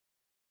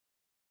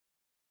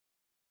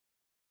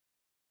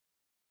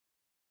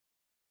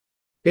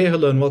Okay,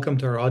 hello and welcome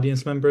to our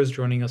audience members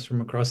joining us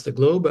from across the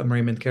globe. I'm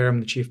Raymond Kerr, I'm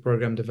the Chief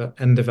Program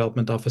and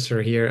Development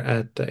Officer here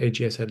at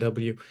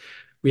AGSIW.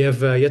 We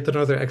have yet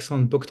another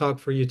excellent book talk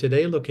for you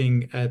today,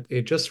 looking at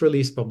a just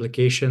released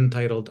publication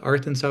titled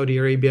Art in Saudi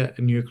Arabia,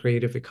 A New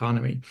Creative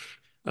Economy,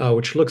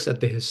 which looks at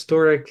the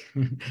historic,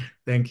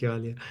 thank you,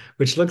 Alia,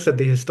 which looks at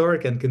the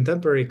historic and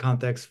contemporary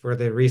context for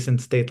the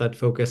recent state-led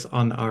focus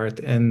on art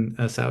in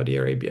Saudi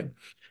Arabia.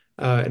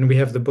 And we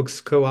have the book's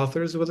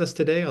co-authors with us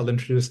today. I'll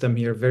introduce them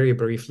here very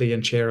briefly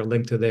and share a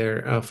link to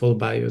their full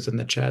bios in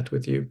the chat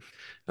with you.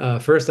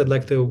 First, I'd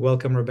like to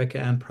welcome Rebecca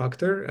Ann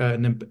Proctor,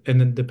 an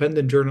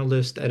independent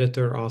journalist,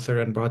 editor, author,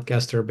 and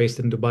broadcaster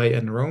based in Dubai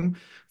and Rome,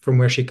 from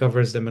where she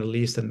covers the Middle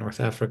East and North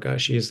Africa.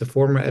 She is the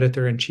former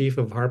editor-in-chief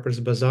of Harper's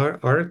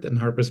Bazaar Art and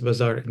Harper's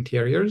Bazaar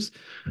Interiors.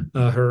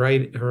 Her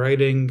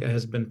writing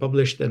has been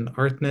published in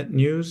ArtNet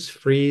News,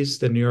 Frieze,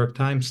 the New York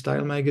Times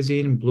Style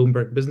Magazine,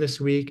 Bloomberg Business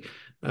Week,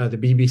 the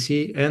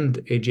BBC, and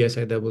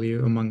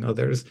AGSIW, among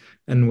others.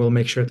 And we'll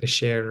make sure to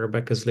share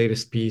Rebecca's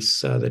latest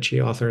piece that she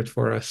authored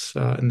for us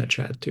in the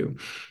chat too.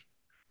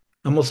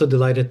 I'm also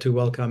delighted to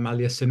welcome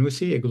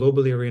Al-Senussi, a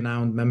globally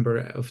renowned member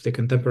of the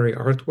contemporary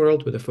art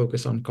world with a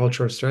focus on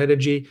cultural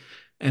strategy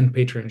and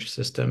patronage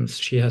systems.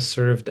 She has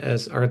served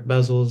as Art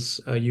Basel's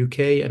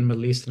UK and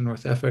Middle East and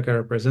North Africa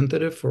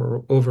representative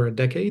for over a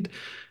decade,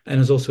 and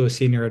is also a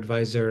senior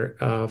advisor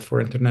for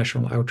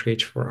international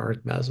outreach for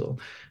Art Basel.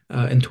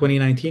 In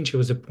 2019, she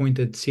was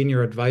appointed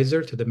senior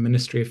advisor to the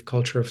Ministry of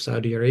Culture of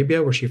Saudi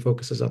Arabia, where she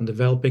focuses on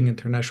developing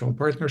international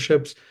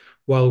partnerships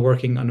while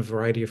working on a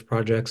variety of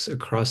projects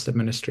across the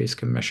ministry's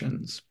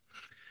commissions.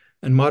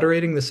 And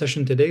moderating the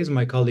session today is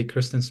my colleague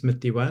Kristin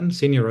Diwan,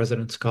 Senior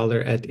Resident Scholar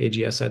at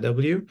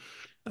AGSIW.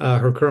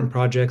 Her current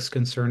projects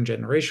concern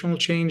generational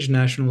change,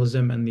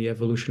 nationalism, and the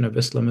evolution of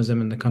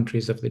Islamism in the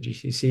countries of the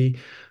GCC.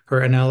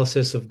 Her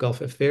analysis of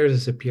Gulf affairs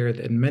has appeared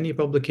in many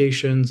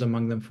publications,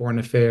 among them Foreign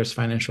Affairs,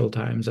 Financial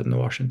Times, and the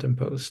Washington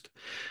Post.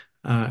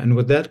 And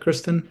with that,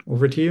 Kristin,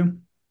 over to you.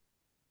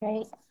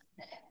 Great.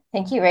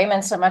 Thank you,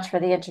 Raymond, so much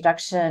for the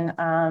introduction.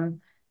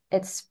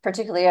 It's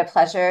particularly a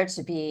pleasure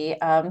to be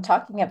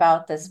talking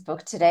about this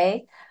book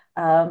today.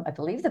 I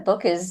believe the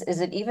book is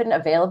it even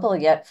available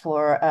yet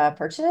for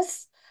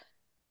purchase?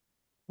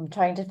 I'm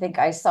trying to think.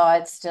 I saw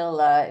it still,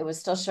 it was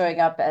still showing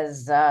up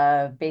as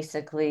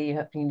basically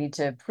you need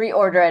to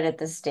pre-order it at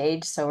this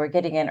stage. So we're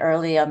getting in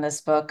early on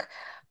this book.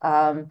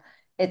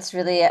 It's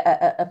really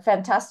a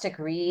fantastic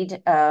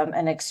read,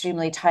 an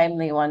extremely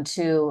timely one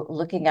too,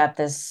 looking at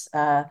this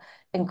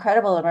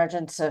incredible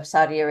emergence of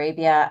Saudi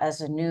Arabia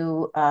as a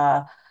new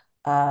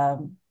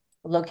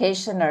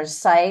location or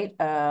site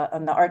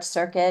on the art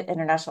circuit,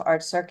 international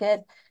art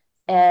circuit,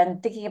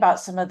 and thinking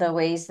about some of the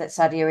ways that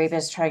Saudi Arabia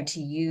is trying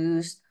to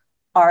use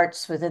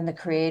arts within the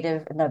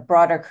creative and the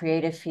broader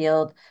creative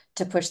field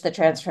to push the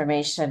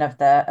transformation of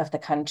the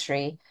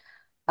country.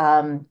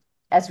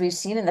 As we've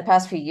seen in the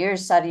past few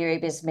years, Saudi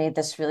Arabia has made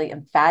this really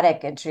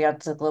emphatic entry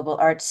onto the global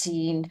art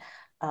scene.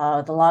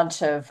 The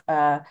launch of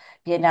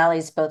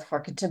biennales both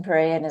for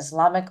contemporary and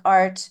Islamic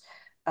art,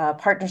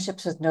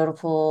 partnerships with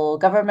notable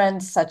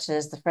governments such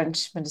as the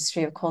French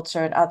Ministry of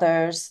Culture and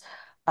others,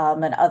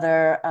 and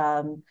other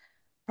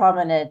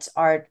prominent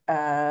art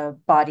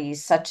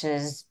bodies such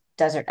as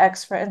Desert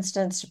X, for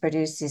instance, to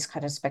produce these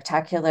kind of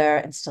spectacular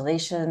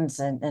installations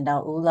in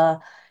Al Ula,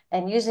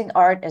 and using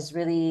art as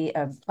really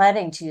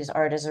planning to use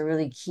art as a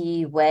really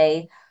key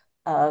way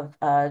of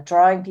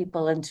drawing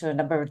people into a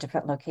number of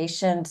different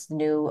locations,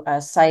 new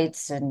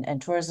sites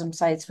and tourism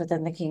sites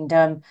within the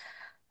kingdom.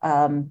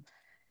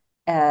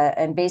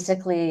 And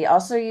basically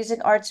also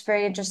using arts,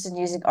 very interested in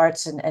using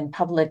arts and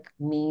public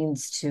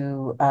means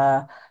to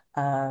uh,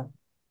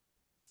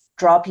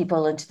 draw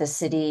people into the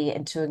city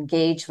and to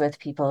engage with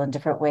people in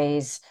different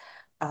ways.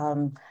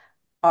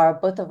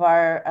 Both of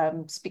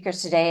our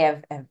speakers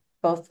today have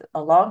both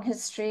a long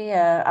history,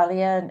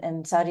 Alia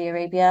in Saudi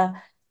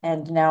Arabia,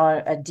 and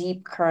now a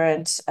deep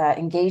current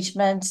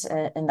engagement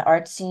in the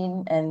art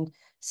scene in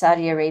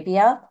Saudi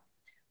Arabia,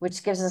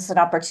 which gives us an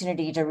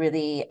opportunity to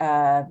really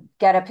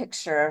get a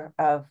picture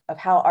of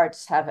how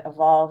arts have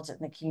evolved in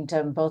the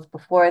kingdom, both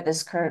before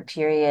this current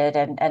period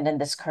and in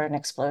this current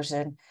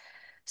explosion.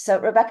 So,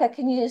 Rebecca,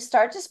 can you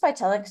start just by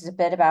telling us a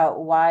bit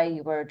about why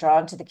you were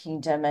drawn to the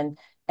kingdom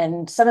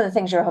and some of the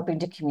things you're hoping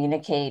to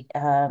communicate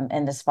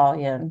in this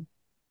volume?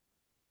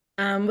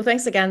 Well,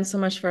 thanks again so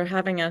much for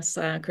having us,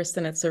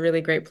 Kristin. It's a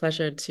really great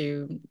pleasure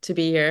to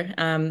be here.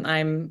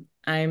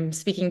 I'm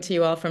speaking to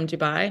you all from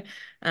Dubai,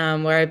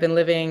 where I've been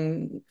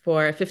living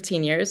for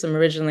 15 years. I'm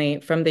originally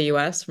from the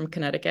US, from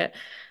Connecticut.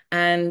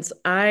 And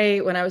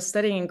when I was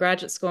studying in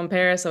graduate school in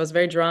Paris, I was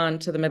very drawn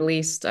to the Middle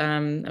East. I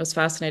was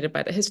fascinated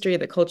by the history,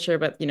 the culture,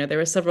 but there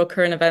were several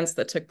current events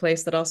that took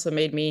place that also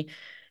made me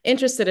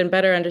interested in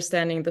better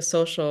understanding the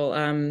social,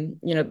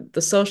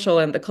 the social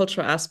and the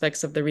cultural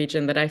aspects of the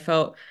region that I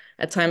felt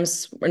at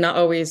times were not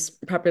always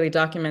properly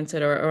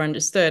documented or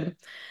understood.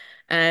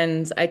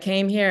 And I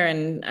came here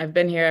and I've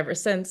been here ever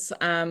since.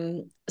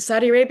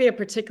 Saudi Arabia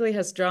particularly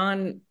has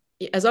drawn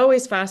has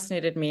always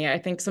fascinated me. I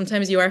think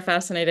sometimes you are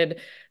fascinated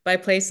by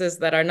places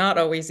that are not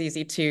always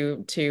easy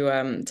to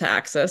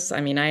access.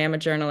 I mean, I am a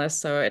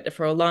journalist, so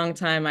for a long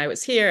time I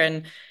was here,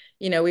 and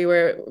we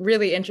were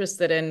really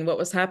interested in what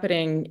was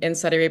happening in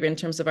Saudi Arabia in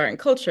terms of art and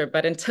culture.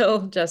 But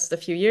until just a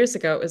few years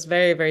ago, it was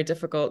very, very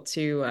difficult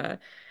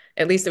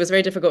at least it was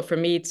very difficult for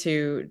me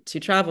to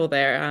travel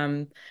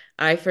there.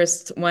 I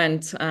first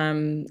went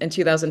in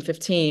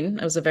 2015.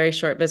 It was a very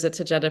short visit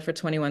to Jeddah for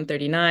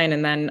 2139.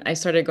 And then I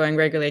started going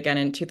regularly again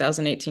in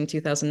 2018,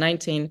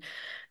 2019.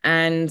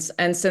 And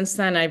since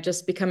then, I've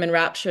just become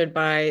enraptured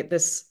by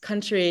this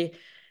country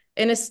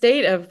in a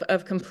state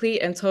of complete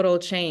and total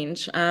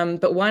change.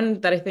 But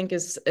one that I think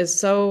is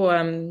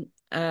so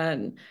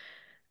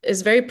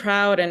is very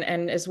proud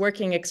and is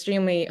working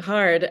extremely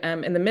hard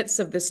in the midst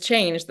of this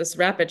change, this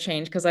rapid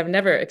change, because I've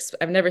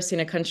never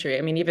seen a country,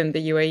 I mean, even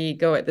the UAE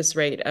go at this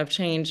rate of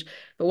change,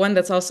 but one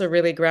that's also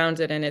really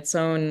grounded in its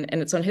own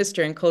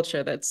history and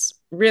culture that's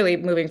really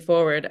moving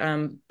forward,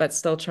 but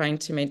still trying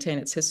to maintain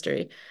its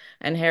history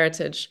and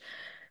heritage.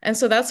 And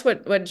so that's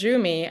what drew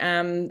me.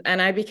 And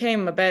I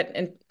became a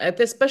bit,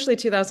 especially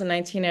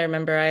 2019, I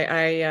remember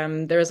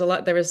there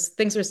was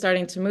things were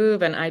starting to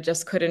move and I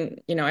just couldn't,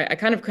 I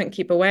kind of couldn't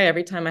keep away.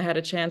 Every time I had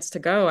a chance to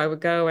go, I would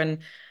go. And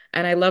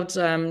I loved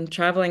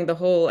traveling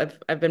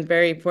I've been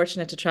very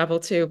fortunate to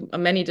travel to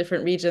many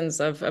different regions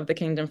of the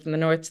kingdom, from the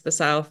north to the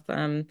south.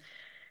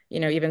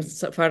 Even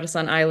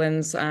Farsan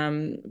Islands,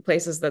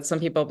 places that some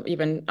people,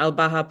 even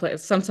Al-Baha,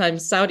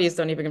 sometimes Saudis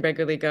don't even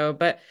regularly go.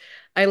 But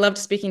I loved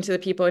speaking to the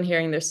people and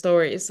hearing their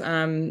stories.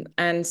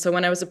 And so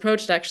when I was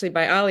approached actually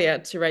by Alia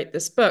to write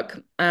this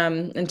book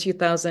in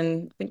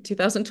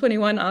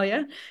 2021,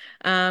 Alia,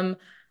 I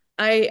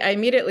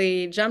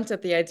immediately jumped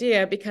at the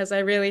idea because I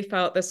really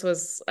felt this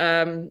was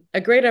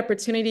a great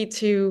opportunity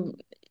to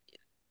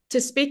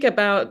speak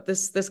about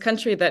this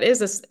country that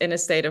is in a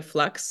state of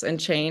flux and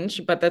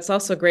change, but that's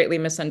also greatly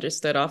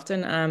misunderstood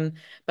often,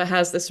 but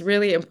has this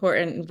really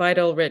important,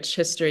 vital, rich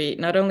history,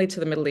 not only to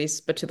the Middle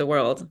East, but to the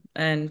world.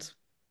 And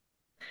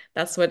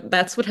that's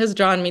what has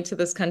drawn me to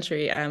this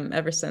country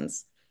ever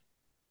since.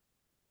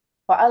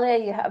 Well,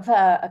 Alia, you have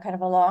a kind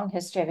of a long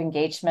history of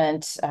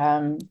engagement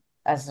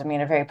as, I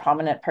mean, a very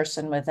prominent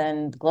person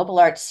within the global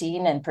art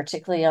scene, and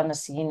particularly on the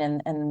scene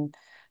in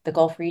the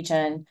Gulf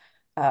region,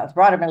 the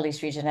broader Middle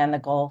East region and the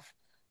Gulf.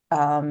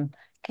 Can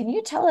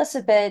you tell us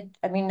a bit?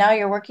 I mean, now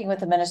you're working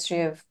with the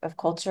Ministry of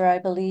Culture, I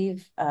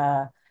believe,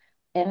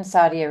 in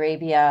Saudi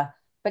Arabia,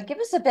 but give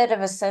us a bit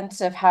of a sense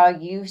of how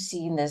you've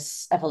seen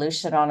this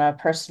evolution on a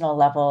personal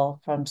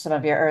level from some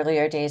of your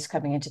earlier days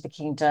coming into the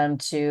kingdom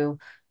to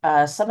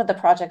some of the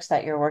projects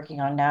that you're working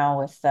on now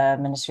with the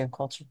Ministry of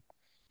Culture.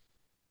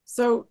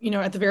 So,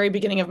 at the very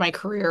beginning of my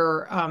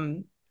career,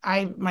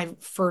 my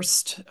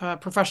first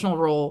professional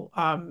role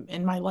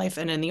in my life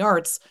and in the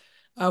arts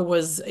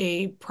was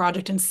a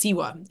project in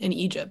Siwa in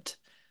Egypt.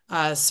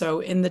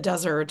 So in the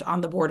desert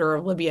on the border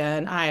of Libya,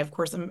 and I, of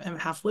course, am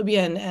half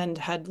Libyan and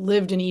had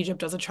lived in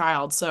Egypt as a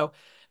child. So it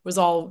was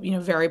all,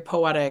 very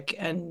poetic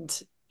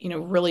and,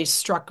 really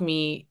struck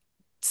me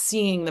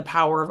seeing the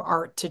power of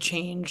art to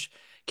change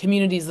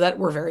communities that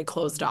were very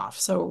closed off.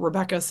 So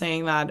Rebecca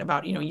saying that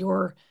about,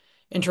 your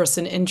interest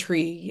in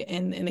intrigue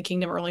in the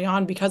kingdom early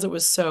on, because it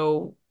was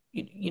so,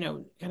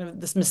 kind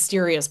of this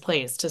mysterious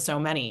place to so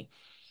many,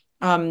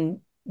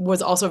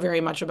 was also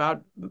very much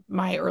about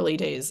my early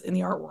days in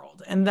the art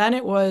world. And then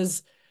it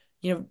was,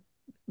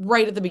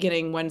 right at the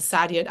beginning when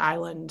Saadiyat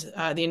Island,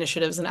 the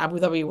initiatives in Abu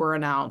Dhabi were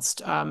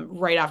announced,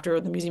 right after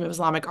the Museum of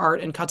Islamic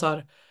Art in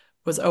Qatar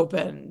was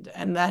opened,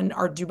 and then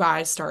Art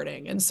Dubai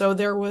starting. And so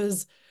there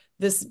was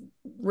this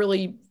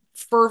really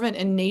fervent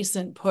and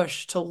nascent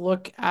push to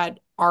look at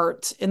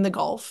art in the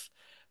Gulf,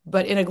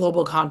 but in a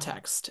global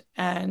context.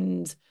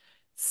 And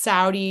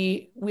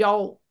Saudi, we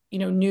all,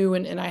 knew,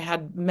 and I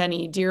had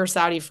many dear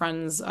Saudi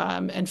friends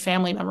and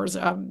family members,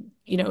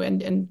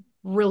 and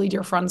really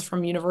dear friends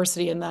from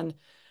university and then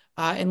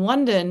in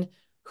London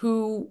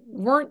who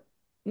weren't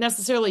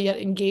necessarily yet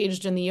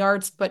engaged in the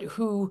arts, but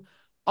who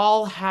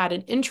all had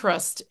an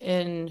interest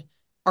in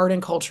art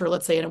and culture,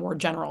 let's say in a more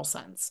general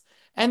sense.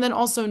 And then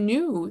also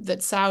knew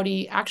that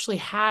Saudi actually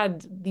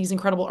had these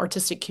incredible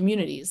artistic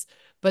communities,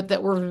 but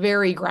that were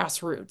very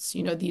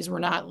grassroots. These were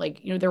not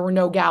like, there were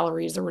no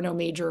galleries, there were no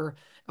major,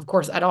 of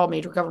course, at all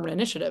major government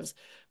initiatives.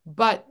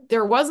 But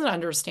there was an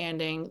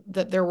understanding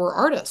that there were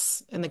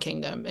artists in the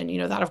kingdom. And,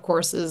 that, of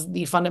course, is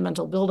the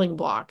fundamental building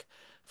block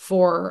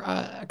for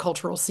a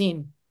cultural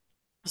scene.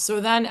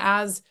 So then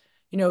as,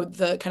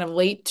 the kind of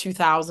late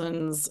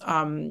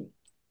 2000s,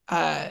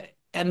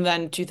 and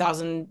then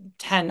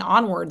 2010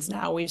 onwards,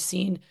 now we've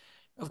seen,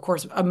 of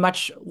course, a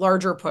much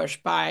larger push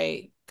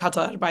by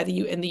Qatar,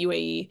 in the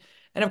UAE.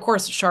 And of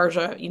course,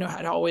 Sharjah,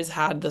 had always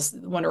had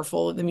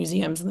the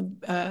museums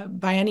and the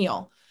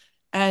biennial.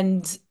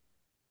 And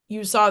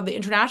you saw the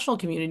international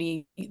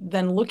community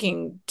then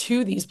looking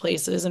to these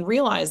places and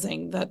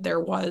realizing that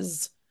there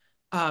was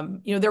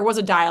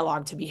a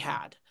dialogue to be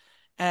had.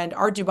 And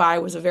Art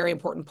Dubai was a very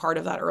important part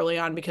of that early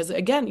on because,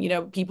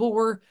 again, people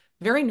were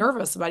very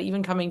nervous about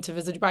even coming to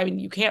visit Dubai. I mean,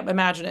 you can't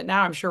imagine it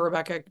now. I'm sure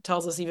Rebecca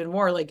tells us even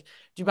more. Like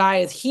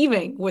Dubai is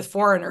heaving with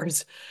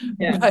foreigners.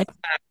 Yeah. But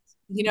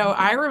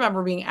I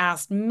remember being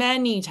asked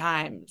many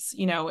times,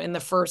 in the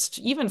first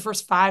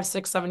 5,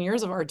 6, 7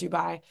 years of Art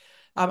Dubai.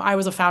 I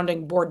was a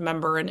founding board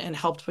member and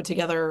helped put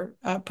together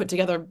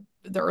the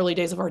early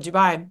days of Art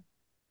Dubai,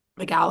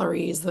 the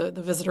galleries, the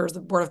visitors,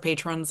 the board of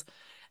patrons.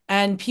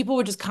 And people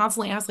would just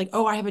constantly ask, like,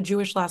 oh, I have a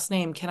Jewish last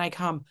name. Can I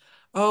come?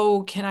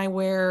 Oh, can I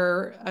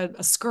wear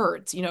a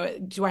skirt?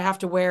 Do I have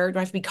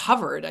to be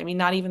covered? I mean,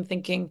 not even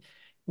thinking,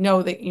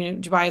 no, that,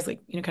 Dubai is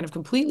like, kind of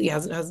completely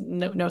has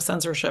no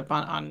censorship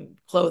on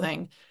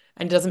clothing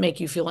and doesn't make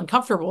you feel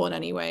uncomfortable in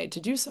any way to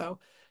do so.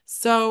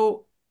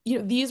 So,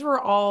 these were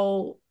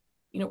all,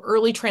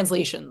 early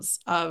translations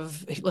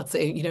of, let's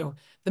say,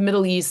 the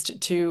Middle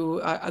East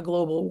to a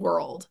global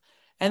world.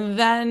 And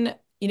then,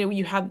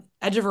 you had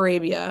Edge of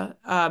Arabia,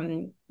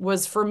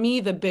 was for me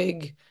the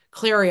big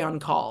clarion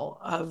call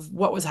of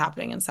what was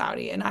happening in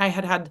Saudi. And I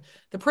had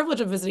the privilege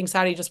of visiting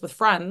Saudi just with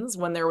friends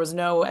when there was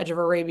no Edge of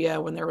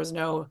Arabia, when there was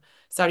no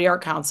Saudi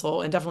Art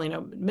Council, and definitely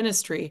no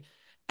ministry.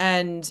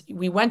 And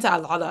we went to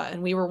Al-Ala,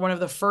 and we were one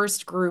of the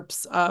first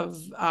groups of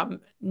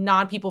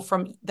non-people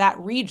from that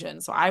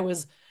region. So I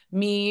was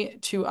me,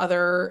 two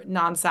other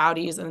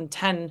non-Saudis, and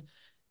 10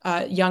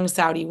 young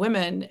Saudi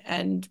women.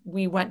 And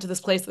we went to this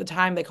place at the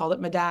time, they called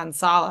it Madan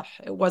Saleh.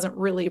 It wasn't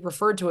really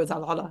referred to as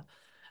Al-Ala.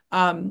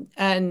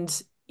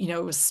 And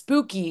it was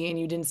spooky, and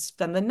you didn't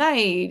spend the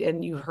night,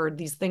 and you heard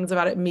these things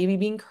about it maybe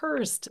being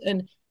cursed.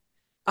 And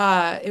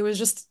it was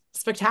just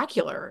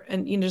spectacular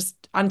and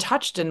just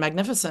untouched and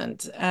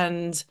magnificent.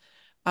 And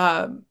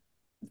in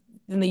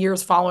the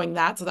years following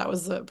that, so that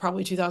was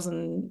probably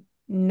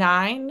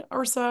 2009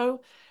 or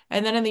so.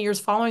 And then in the years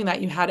following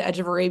that, you had Edge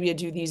of Arabia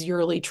do these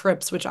yearly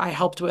trips, which I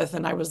helped with,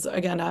 and I was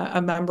again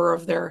a member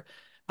of their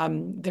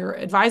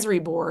advisory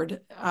board.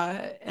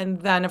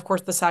 And then, of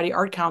course, the Saudi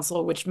Art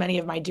Council, which many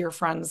of my dear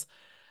friends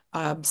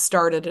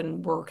started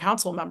and were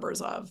council members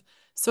of.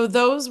 So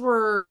those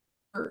were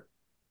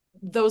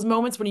those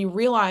moments when you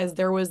realize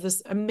there was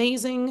this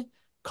amazing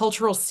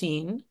cultural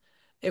scene.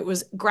 It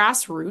was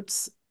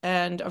grassroots.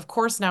 And of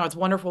course, now it's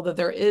wonderful that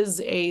there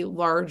is a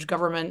large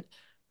government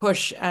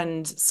push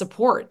and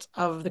support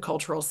of the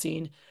cultural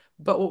scene.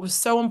 But what was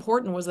so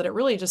important was that it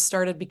really just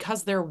started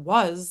because there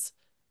was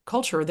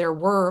culture, there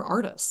were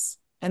artists,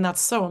 and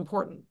that's so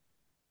important.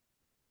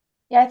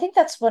 Yeah, I think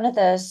that's one of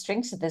the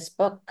strengths of this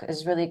book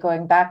is really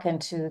going back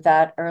into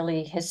that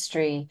early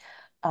history.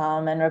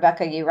 And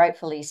Rebecca, you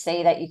rightfully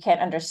say that you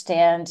can't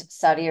understand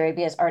Saudi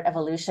Arabia's art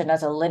evolution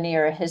as a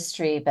linear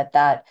history, but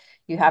that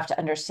you have to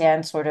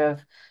understand sort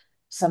of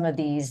some of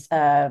these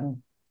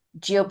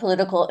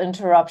geopolitical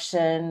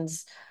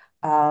interruptions,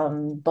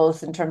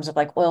 both in terms of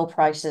like oil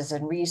prices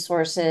and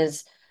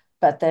resources,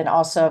 but then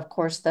also, of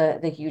course,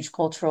 the huge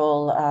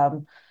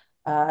cultural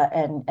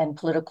and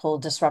political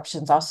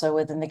disruptions also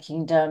within the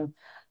kingdom.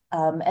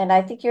 And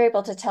I think you're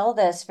able to tell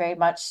this very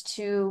much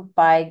too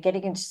by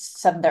getting into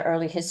some of the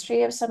early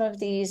history of some of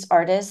these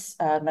artists.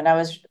 And I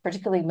was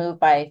particularly moved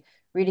by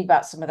reading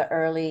about some of the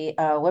early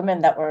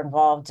women that were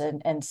involved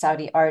in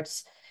Saudi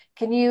arts.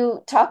 Can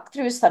you talk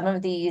through some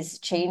of these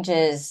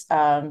changes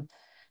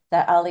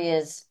that Alia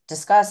has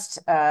discussed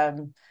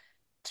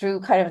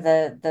through kind of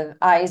the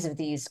eyes of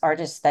these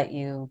artists that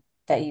you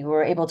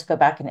were able to go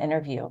back and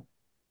interview?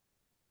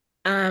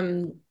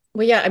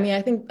 Well, yeah, I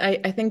mean,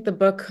 I think the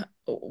book,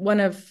 one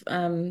of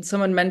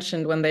someone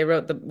mentioned when they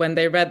read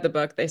the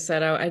book, they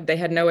said, oh, they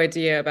had no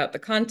idea about the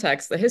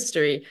context, the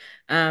history,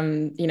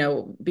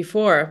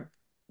 before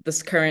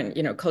this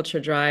current, culture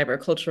drive or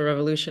cultural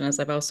revolution, as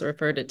I've also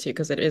referred it to,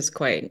 because it is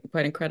quite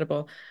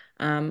incredible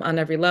on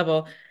every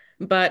level.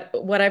 But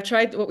what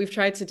we've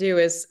tried to do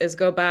is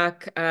go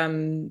back. I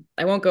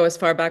won't go as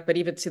far back, but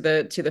even to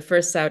the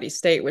first Saudi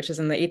state, which is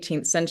in the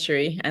 18th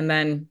century, and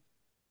then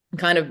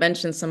kind of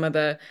mention some of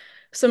the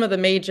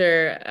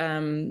major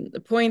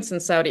points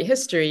in Saudi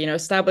history,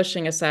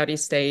 establishing a Saudi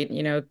state,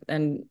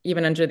 and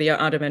even under the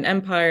Ottoman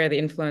Empire, the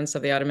influence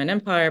of the Ottoman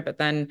Empire, but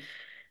then,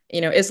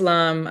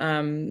 Islam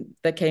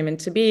that came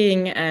into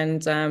being,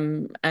 and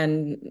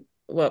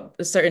well,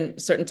 a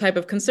certain type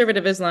of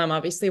conservative Islam,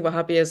 obviously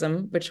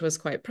Wahhabism, which was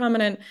quite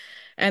prominent.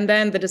 And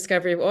then the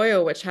discovery of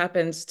oil, which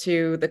happened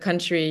to the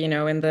country, in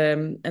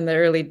the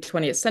early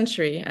 20th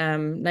century,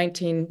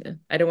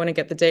 I don't want to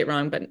get the date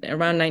wrong, but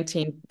around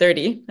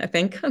 1930, I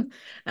think,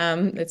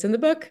 it's in the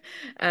book.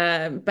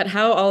 But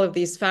how all of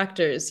these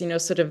factors,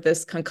 sort of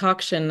this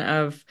concoction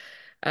of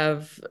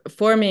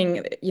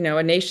forming,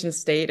 a nation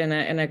state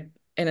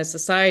in a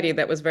society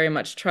that was very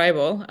much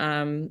tribal,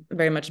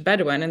 very much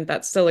Bedouin, and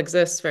that still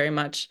exists very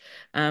much,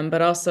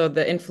 but also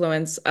the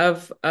influence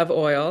of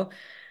oil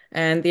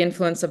and the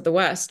influence of the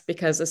West,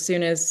 because as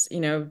soon as,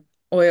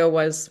 oil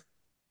was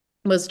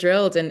was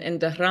drilled in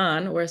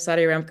Tehran, where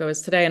Saudi Aramco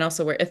is today, and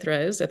also where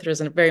ITHRA is. ITHRA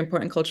is a very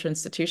important cultural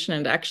institution,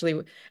 and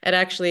it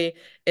actually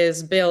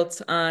is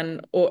built on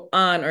or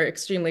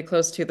extremely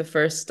close to the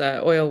first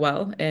oil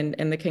well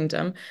in the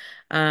kingdom.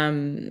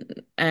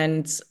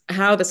 And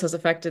how this has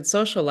affected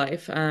social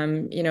life,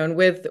 and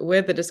with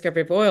the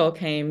discovery of oil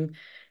came,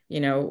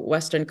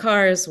 Western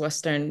cars,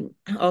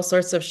 all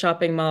sorts of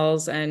shopping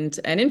malls and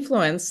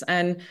influence.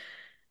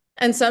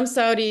 And some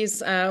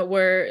Saudis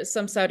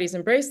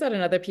embraced that,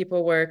 and other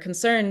people were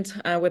concerned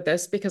with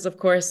this because, of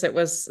course,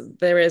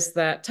 there is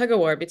that tug of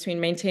war between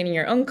maintaining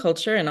your own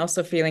culture and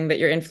also feeling that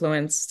you're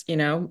influenced,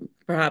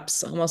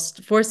 perhaps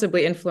almost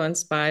forcibly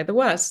influenced by the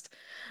West.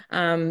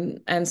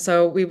 And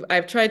so we've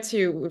tried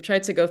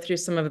to go through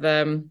some of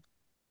the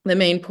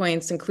main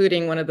points,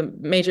 including one of the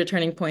major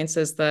turning points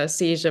is the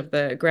siege of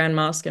the Grand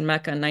Mosque in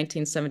Mecca in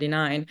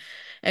 1979.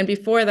 And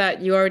before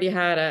that, you already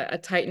had a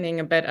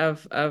tightening a bit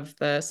of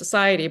the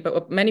society. But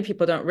what many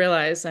people don't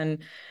realize, and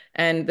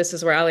this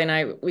is where Ali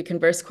and we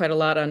converse quite a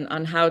lot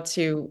on how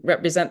to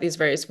represent these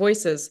various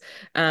voices.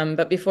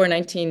 But before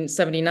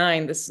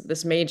 1979,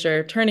 this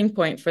major turning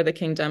point for the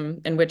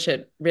kingdom in which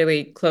it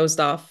really closed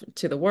off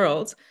to the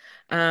world,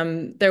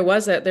 there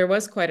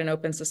was quite an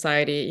open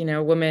society.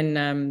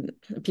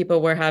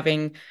 People were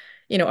having,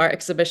 art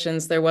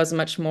exhibitions. There was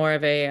much more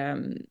of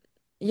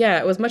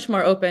it was much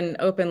more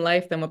open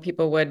life than what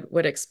people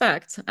would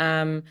expect.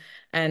 And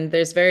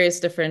there's various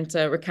different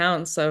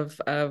recounts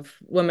of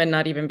women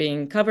not even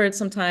being covered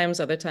sometimes,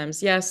 other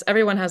times, yes.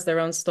 Everyone has their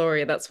own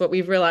story. That's what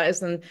we've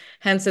realized, and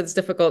hence it's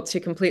difficult to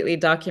completely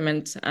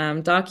document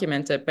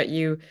it. But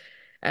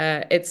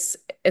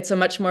it's a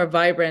much more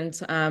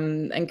vibrant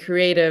and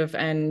creative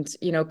and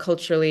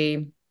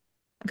culturally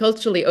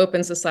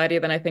open society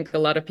than I think a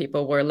lot of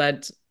people were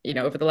led,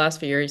 over the last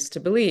few years to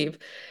believe.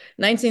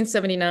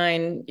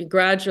 1979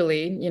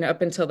 gradually,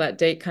 up until that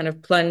date, kind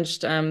of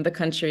plunged the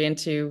country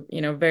into,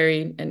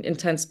 very an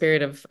intense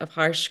period of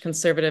harsh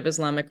conservative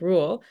Islamic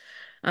rule.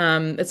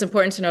 It's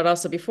important to note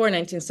also before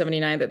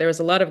 1979 that there was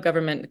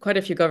quite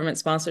a few government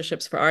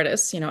sponsorships for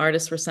artists.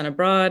 Artists were sent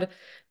abroad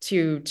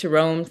to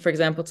Rome, for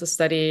example, to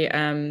study.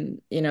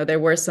 There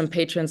were some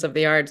patrons of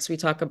the arts. We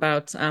talk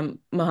about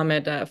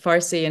Mohammed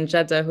Farsi in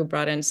Jeddah, who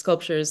brought in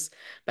sculptures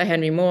by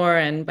Henry Moore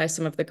and by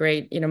some of the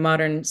great,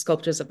 modern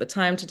sculptors of the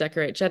time to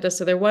decorate Jeddah.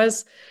 So there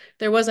was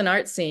an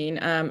art scene,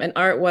 and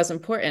art was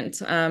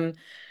important.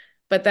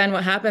 But then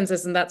what happens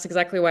is, and that's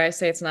exactly why I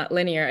say it's not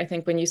linear. I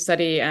think when you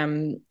study,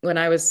 when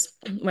I was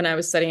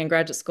studying in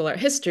graduate school art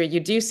history, you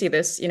do see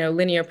this,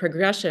 linear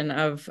progression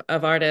of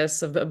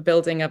artists, of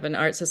building of an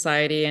art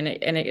society, and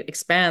it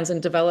expands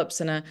and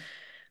develops in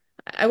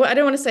I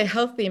don't want to say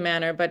healthy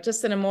manner, but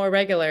just in a more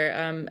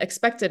regular,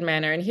 expected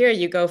manner. And here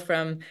you go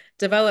from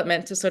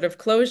development to sort of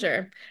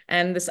closure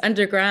and this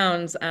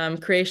underground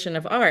creation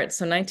of art.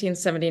 So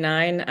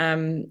 1979,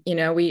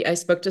 I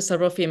spoke to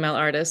several female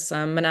artists,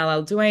 Manal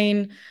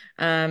Al-Duain,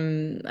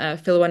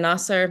 Philwa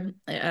Nasser,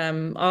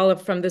 all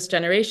from this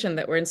generation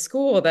that were in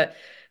school that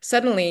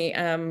suddenly,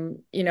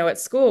 at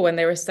school when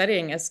they were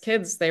studying as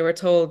kids, they were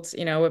told,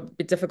 it would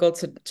be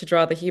difficult to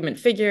draw the human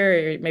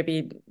figure,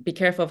 maybe be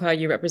careful of how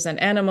you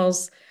represent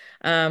animals,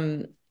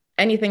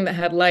 anything that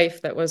had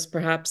life that was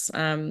perhaps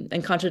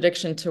in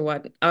contradiction to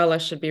what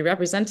Allah should be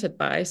represented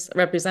as.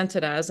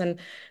 And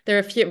there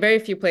are very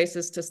few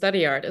places to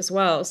study art as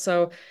well.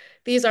 So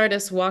these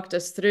artists walked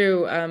us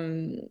through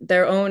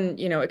their own,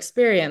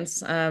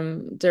 experience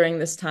during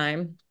this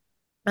time.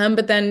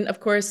 But then, of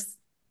course,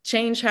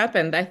 change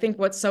happened. I think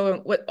what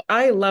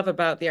I love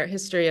about the art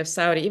history of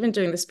Saudi, even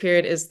during this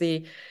period, is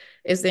the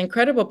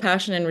incredible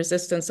passion and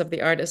resistance of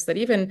the artists that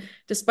even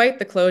despite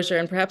the closure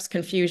and perhaps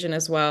confusion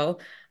as well,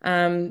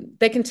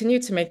 they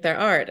continued to make their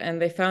art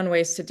and they found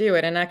ways to do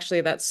it. And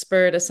actually that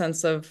spurred a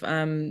sense of,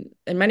 in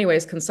many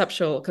ways,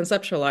 conceptual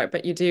art.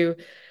 But you do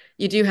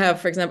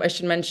have, for example, I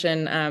should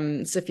mention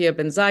Safia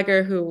bin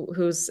Zager,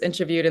 who's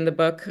interviewed in the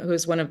book,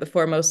 who's one of the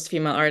foremost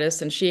female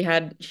artists, and she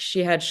had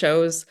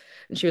shows,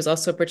 and she was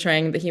also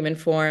portraying the human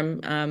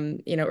form,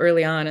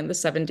 early on in the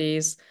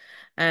 70s,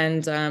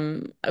 and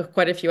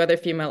quite a few other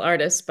female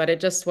artists. But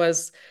it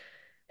was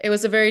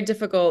a very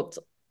difficult.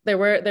 There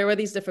were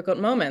these difficult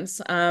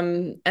moments,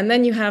 and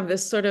then you have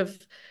this sort of,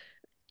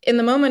 in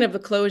the moment of the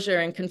closure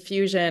and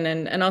confusion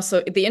and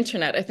also the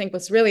internet. I think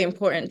what's really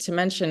important to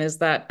mention is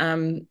that,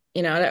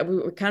 we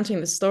were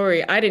counting the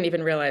story. I didn't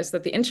even realize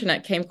that the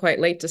internet came quite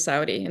late to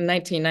Saudi in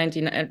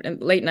 1999,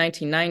 late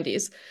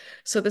 1990s.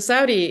 So the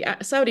Saudi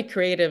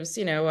creatives,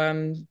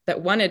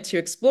 that wanted to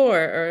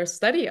explore or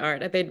study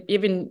art,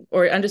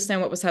 or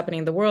understand what was happening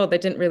in the world, they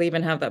didn't really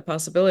even have that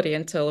possibility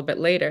until a bit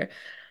later.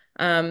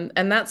 And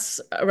that's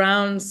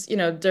around,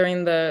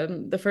 during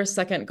the first,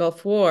 second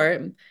Gulf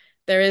War.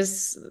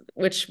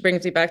 Which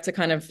brings me back to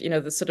kind of,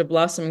 the sort of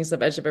blossomings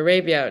of Edge of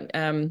Arabia.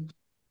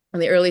 In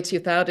the early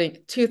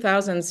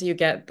 2000s, you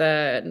get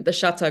the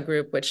Shatta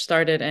group, which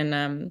started in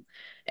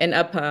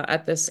Abha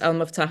at this Al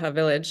Muftaha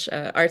village,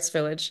 arts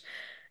village.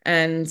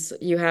 And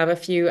you have a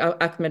few,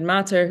 Ahmed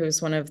Mater,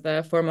 who's one of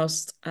the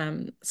foremost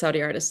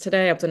Saudi artists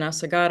today, Abdel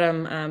Nasser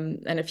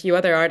Gharam, and a few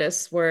other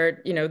artists were,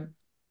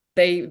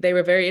 they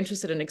were very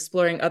interested in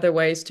exploring other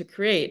ways to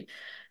create.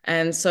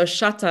 And so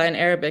shatta in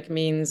Arabic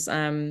means,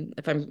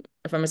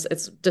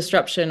 it's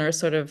disruption or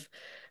sort of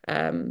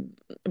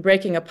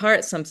breaking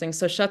apart something.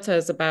 So shatta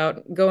is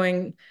about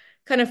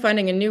kind of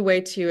finding a new way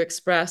to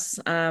express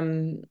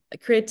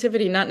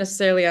creativity, not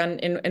necessarily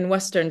in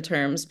Western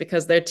terms,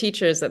 because their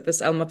teachers at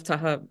this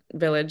Al-Muftaha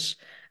village,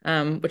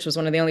 which was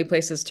one of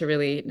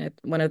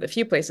the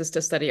few places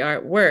to study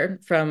art, were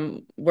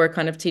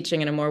kind of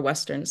teaching in a more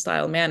Western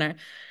style manner.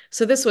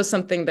 So this was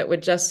something that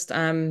would just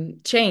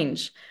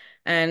change.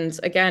 And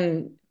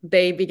again,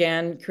 they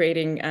began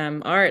creating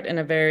art in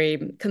a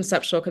very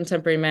conceptual,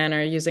 contemporary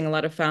manner, using a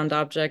lot of found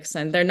objects.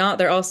 And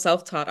they're all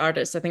self-taught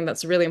artists. I think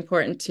that's really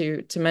important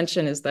to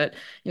mention, is that,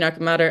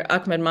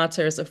 Ahmed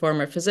Mater is a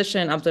former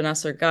physician. Abdel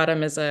Nasser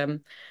Gharam is a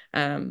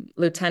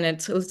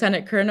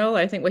lieutenant colonel.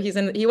 I think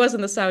he was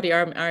in the Saudi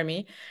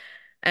army.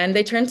 And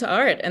they turned to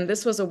art. And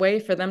this was a way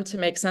for them to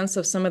make sense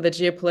of some of the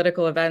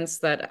geopolitical events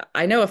that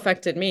I know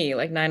affected me,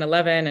 like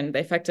 9/11, and they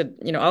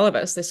affected, all of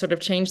us. They sort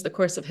of changed the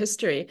course of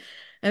history.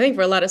 I think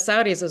for a lot of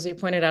Saudis, as you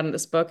pointed out in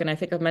this book, and I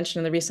think I've mentioned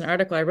in the recent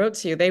article I wrote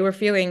to you, they were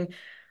feeling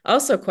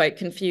also quite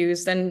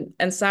confused and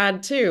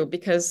sad too,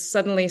 because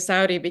suddenly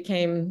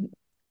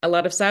a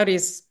lot of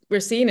Saudis were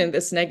seen in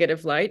this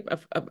negative light,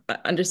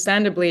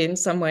 understandably in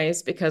some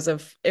ways, because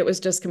it was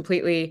just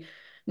completely,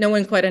 no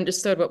one quite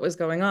understood what was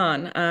going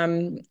on.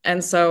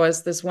 And so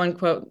as this one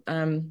quote,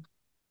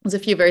 there's a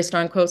few very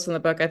strong quotes in the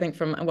book, I think,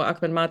 from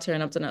Ahmed Mater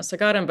and Abdel Nasser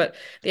Gharam, but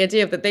the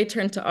idea that they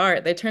turned to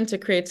art, they turned to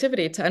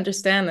creativity to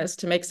understand this,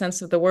 to make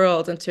sense of the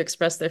world and to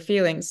express their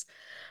feelings.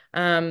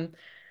 And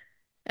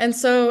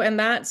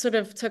that sort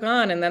of took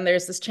on. And then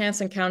there's this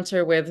chance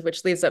encounter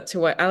which leads up to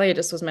what Alia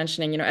just was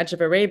mentioning, Edge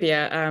of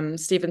Arabia.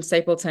 Stephen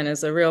Stapleton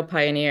is a real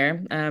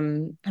pioneer,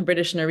 a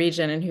British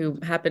Norwegian, and who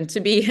happened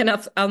to be in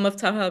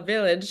Al-Muftaha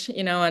village,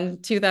 in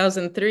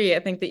 2003, I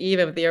think the eve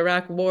of the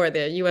Iraq war,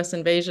 the US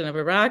invasion of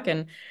Iraq.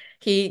 And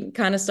he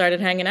kind of started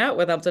hanging out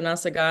with Abdel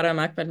Nasser Gharam,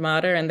 Ahmed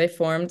Mater, and they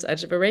formed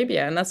Edge of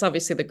Arabia. And that's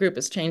obviously, the group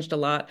has changed a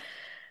lot.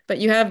 But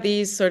you have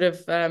these sort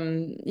of,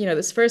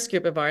 this first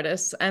group of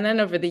artists. And then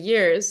over the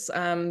years,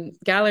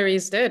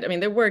 galleries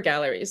there were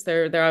galleries.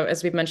 There are,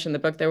 as we've mentioned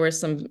in the book, there were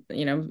some,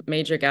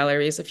 major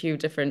galleries, a few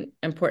different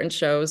important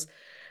shows.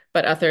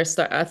 But Uther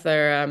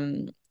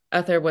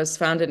was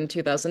founded in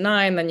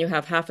 2009. Then you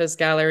have Hafiz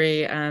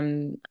Gallery,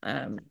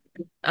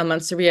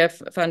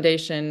 Al-Mansouriya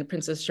Foundation,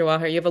 Princess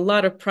Jawahar. You have a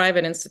lot of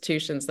private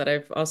institutions that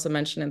I've also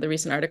mentioned in the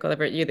recent article I've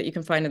written you that you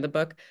can find in the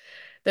book,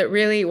 that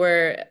really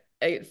were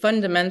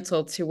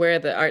fundamental to where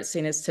the art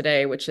scene is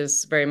today, which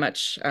is very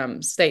much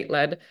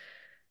state-led.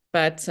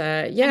 But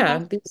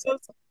yeah.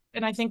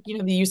 And I think,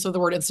 the use of the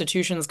word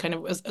institutions kind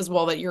of as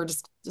well, that you're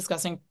just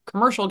discussing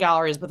commercial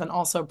galleries, but then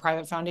also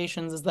private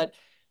foundations, is that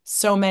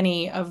so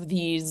many of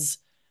these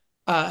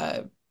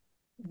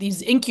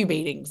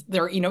incubatings,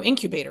 they're,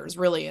 incubators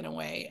really, in a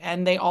way,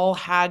 and they all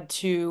had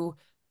to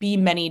be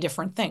many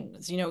different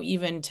things.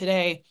 Even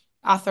today,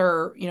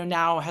 Uther,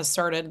 now has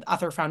started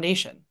Uther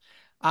Foundation.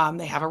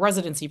 They have a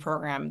residency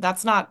program.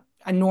 That's not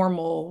a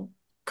normal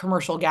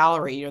commercial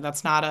gallery.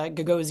 That's not a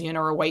Gagosian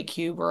or a White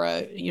Cube or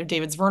a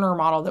David Zwirner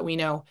model that we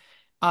know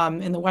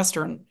in the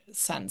Western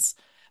sense.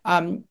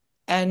 And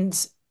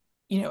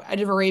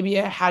Edge of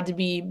Arabia had to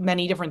be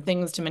many different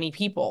things to many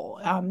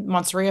people.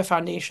 Mansouriya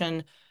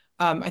Foundation,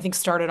 I think,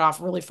 started off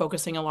really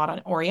focusing a lot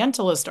on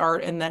Orientalist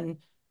art, and then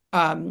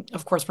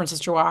of course, Princess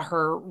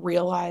Jawahar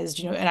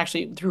realized, and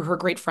actually through her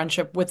great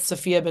friendship with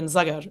Safiya bin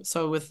Zaghar,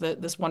 so with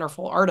this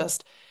wonderful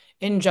artist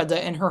in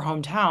Jeddah, in her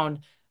hometown,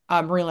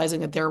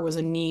 realizing that there was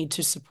a need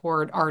to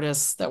support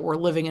artists that were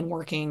living and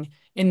working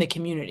in the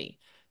community.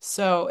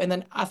 So, and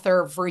then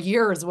Uther, for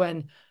years,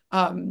 when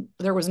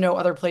there was no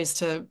other place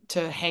to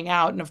hang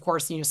out, and of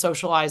course,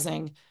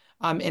 socializing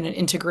in an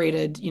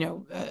integrated,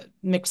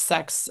 mixed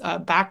sex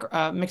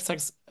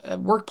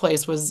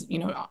workplace was,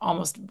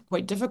 almost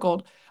quite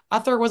difficult.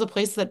 Uther was a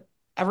place that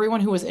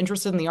everyone who was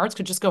interested in the arts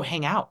could just go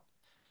hang out.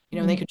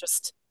 They could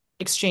just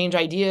exchange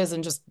ideas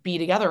and just be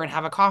together and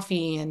have a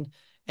coffee and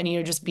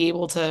just be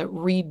able to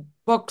read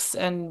books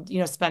and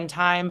spend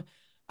time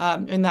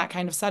in that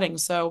kind of setting.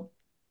 So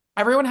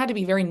everyone had to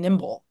be very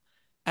nimble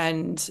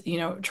and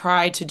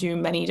try to do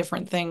many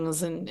different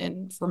things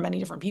and for many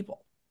different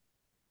people.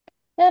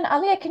 And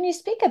Alia, can you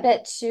speak a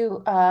bit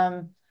to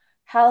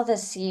how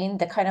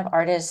the kind of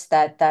artists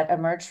that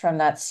emerged from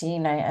that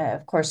scene?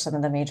 Of course, some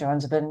of the major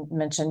ones have been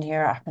mentioned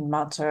here, Ahmed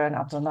Mater and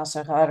Abdel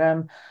Nasser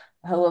Gharam,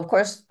 who of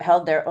course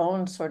held their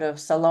own sort of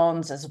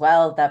salons as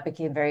well that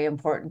became very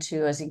important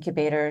too as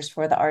incubators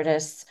for the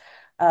artists.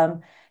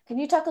 Can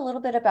you talk a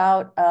little bit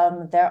about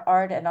their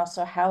art and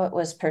also how it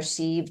was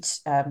perceived?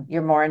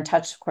 You're more in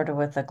touch, sort of,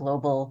 with the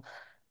global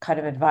kind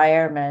of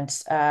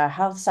environment,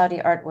 how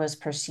Saudi art was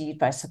perceived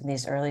by some of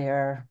these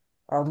earlier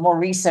or more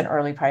recent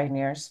early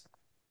pioneers.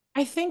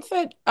 I think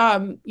that,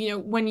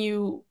 when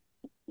you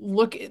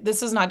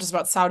this is not just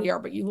about Saudi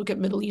art, but you look at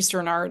Middle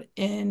Eastern art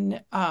in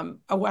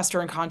a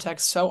Western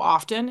context so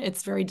often,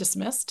 it's very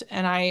dismissed.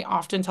 And I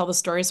often tell the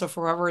story. So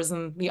for whoever is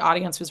in the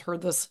audience who's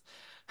heard this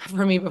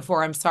from me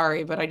before, I'm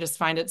sorry, but I just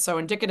find it so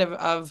indicative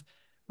of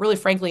really,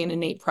 frankly, an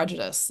innate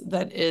prejudice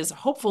that is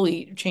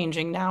hopefully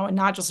changing now, and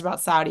not just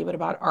about Saudi, but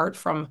about art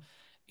from,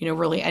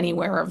 really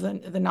anywhere of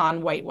the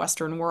non-white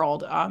Western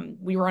world.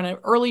 We were on an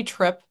early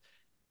trip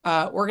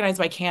organized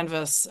by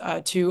Canvas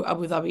to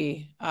Abu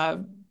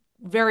Dhabi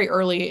very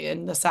early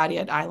in the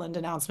Saadiyat Island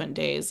announcement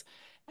days.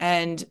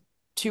 And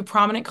two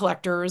prominent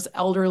collectors,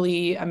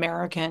 elderly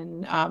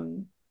American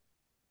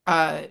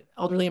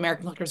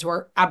collectors who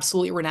are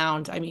absolutely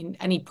renowned. I mean,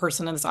 any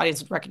person in this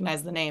audience would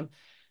recognize the name.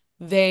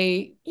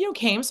 They,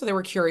 came, so they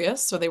were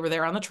curious, so they were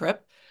there on the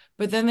trip.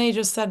 But then they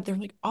just said, they're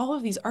like, all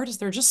of these artists,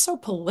 they're just so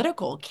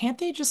political. Can't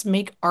they just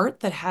make art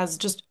that has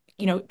just,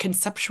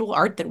 conceptual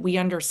art that we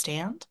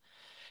understand?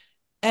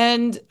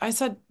 And I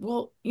said,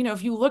 well,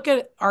 if you look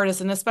at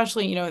artists, and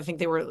especially, I think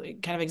they were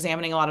kind of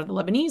examining a lot of the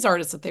Lebanese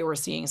artists that they were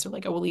seeing, so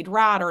like a Walid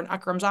Rad or an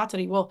Akram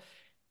Zatari. Well,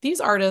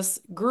 these artists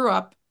grew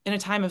up in a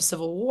time of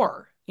civil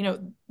war.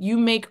 You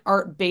make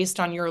art based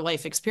on your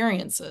life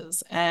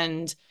experiences.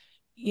 And,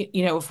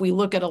 if we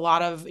look at a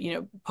lot of,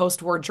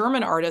 post-war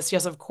German artists,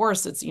 yes, of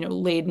course, it's,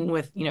 laden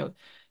with,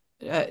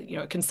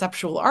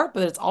 conceptual art,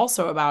 but it's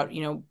also about,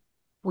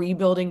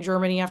 rebuilding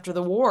Germany after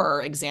the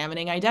war,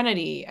 examining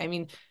identity. I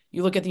mean,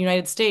 you look at the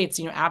United States,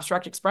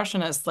 abstract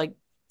expressionists, like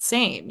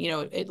same,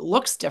 it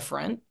looks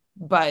different,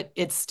 but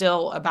it's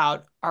still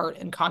about art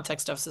and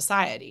context of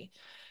society.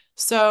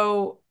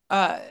 So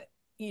I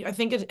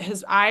think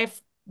I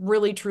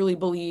really truly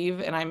believe,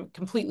 and I'm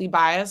completely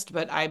biased,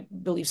 but I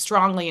believe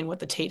strongly in what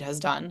the Tate has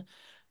done,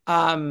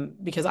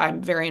 because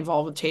I'm very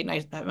involved with Tate,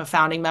 and I'm a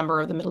founding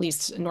member of the Middle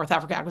East and North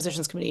Africa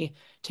Acquisitions Committee,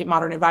 Tate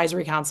Modern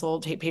Advisory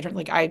Council, Tate Patron.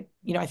 Like I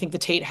think the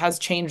Tate has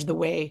changed the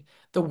way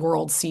the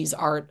world sees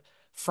art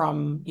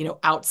from,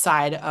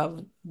 outside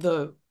of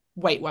the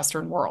white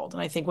Western world.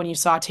 And I think when you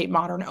saw Tate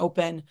Modern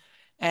open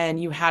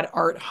and you had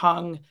art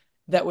hung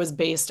that was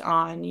based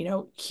on,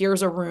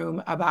 here's a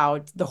room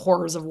about the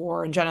horrors of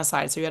war and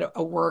genocide. So you had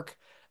a work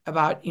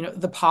about,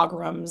 the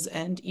pogroms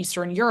and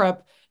Eastern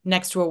Europe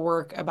next to a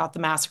work about the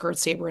massacre at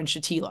Sabra and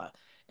Shatila.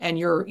 And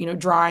you're,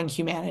 drawing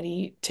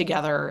humanity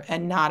together,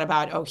 and not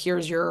about, oh,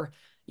 here's your,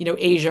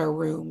 Asia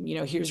room,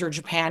 here's your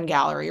Japan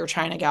gallery or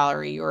China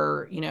gallery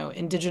or,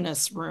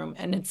 indigenous room.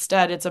 And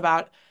instead it's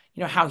about,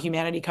 how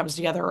humanity comes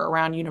together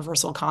around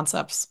universal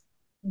concepts.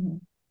 Mm-hmm.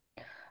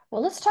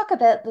 Well, let's talk a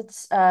bit.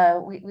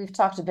 We've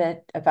talked a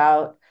bit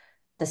about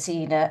the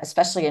scene,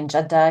 especially in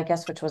Jeddah, I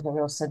guess, which was a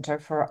real center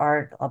for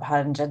art,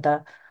 Abha and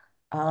Jeddah,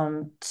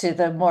 to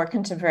the more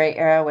contemporary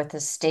era with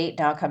the state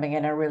now coming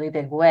in a really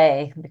big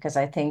way, because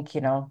I think,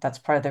 that's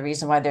part of the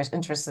reason why there's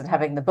interest in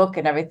having the book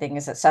and everything,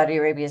 is that Saudi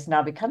Arabia is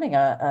now becoming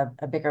a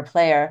bigger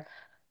player.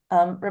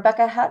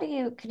 Rebecca,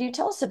 can you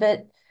tell us a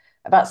bit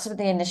about some of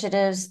the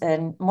initiatives,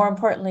 and more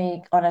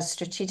importantly, on a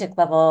strategic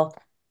level,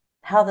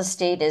 how the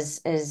state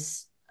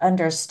is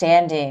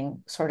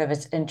understanding sort of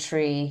its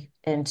entry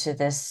into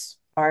this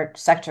art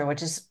sector,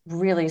 which is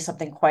really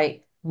something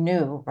quite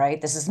new,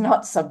 right? This is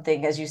not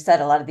something, as you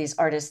said, a lot of these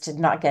artists did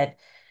not get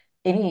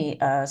any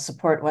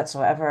support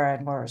whatsoever,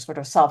 and were sort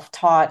of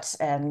self-taught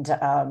and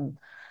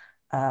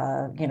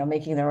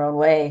making their own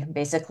way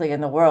basically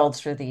in the world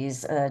through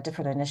these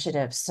different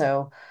initiatives.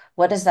 So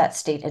what does that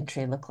state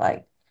entry look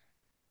like?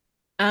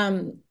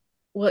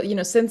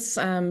 Well, since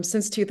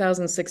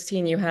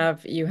 2016, you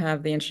have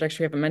the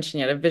introduction we haven't mentioned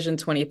yet of Vision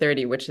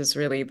 2030, which is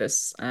really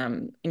this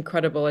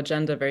incredible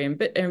agenda, very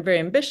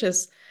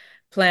ambitious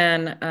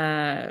plan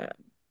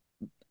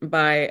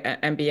by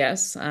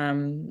MBS,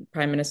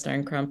 Prime Minister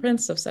and Crown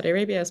Prince of Saudi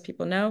Arabia, as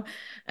people know.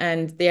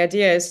 And the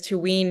idea is to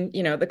wean,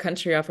 the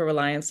country off a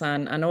reliance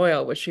on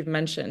oil, which we've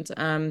mentioned.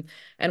 And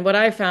what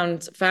I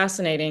found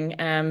fascinating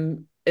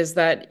is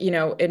that,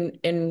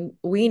 in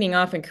weaning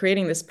off and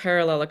creating this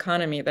parallel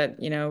economy that,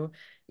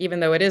 even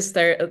though it is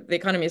there, the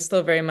economy is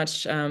still very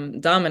much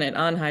dominant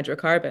on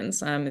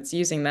hydrocarbons. It's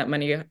using that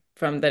money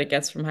that it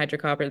gets from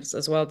hydrocarbons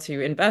as well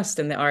to invest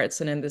in the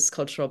arts and in this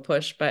cultural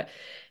push. But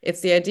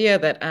it's the idea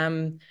that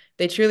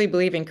they truly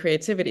believe in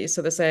creativity.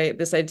 So this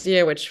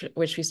idea, which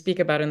we speak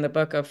about in the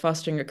book, of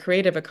fostering a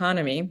creative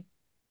economy,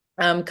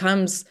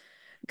 comes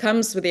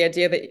with the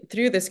idea that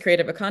through this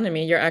creative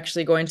economy, you're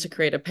actually going to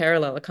create a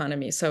parallel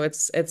economy. So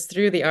it's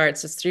through the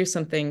arts, it's through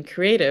something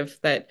creative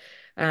that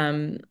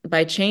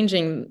by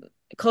changing.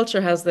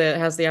 Culture has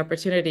the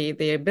opportunity,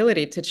 the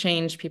ability to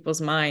change people's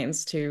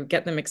minds, to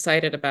get them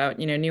excited about,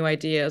 new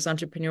ideas,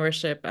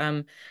 entrepreneurship.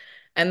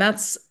 And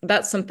that's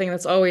something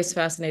that's always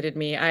fascinated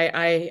me.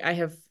 I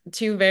have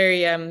two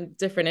very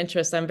different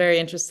interests. I'm very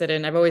interested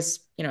in, I've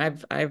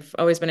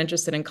always been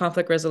interested in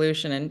conflict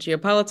resolution and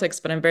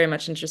geopolitics, but I'm very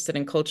much interested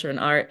in culture and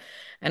art.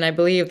 And I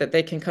believe that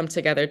they can come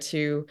together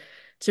to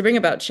bring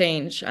about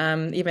change,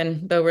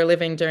 even though we're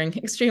living during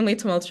extremely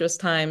tumultuous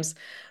times.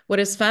 What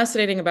is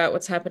fascinating about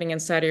what's happening in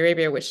Saudi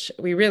Arabia, which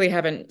we really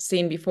haven't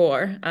seen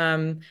before,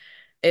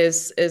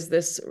 is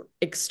this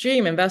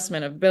extreme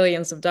investment of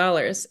billions of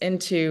dollars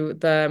into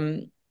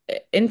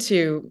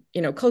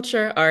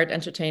culture, art,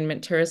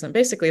 entertainment, tourism,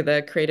 basically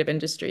the creative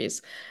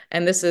industries.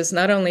 And this is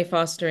not only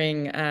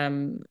fostering,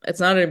 it's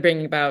not only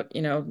bringing about,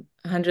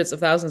 hundreds of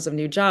thousands of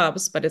new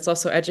jobs, but it's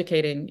also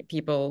educating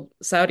people,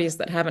 Saudis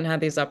that haven't had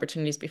these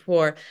opportunities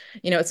before.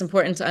 It's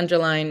important to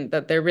underline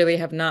that there really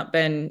have not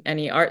been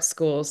any art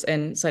schools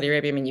in Saudi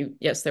Arabia. I mean,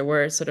 yes, there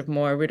were sort of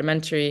more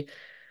rudimentary,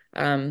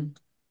 um,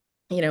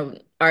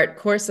 art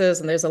courses,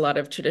 and there's a lot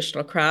of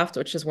traditional craft,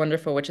 which is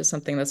wonderful, which is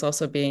something that's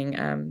also being,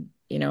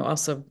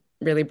 also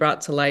really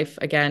brought to life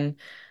again,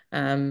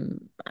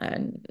 and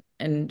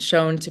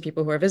shown to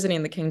people who are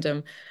visiting the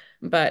kingdom.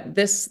 But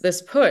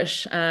this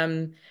push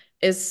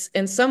is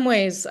in some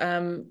ways,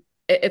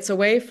 it's a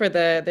way for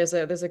there's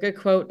a good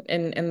quote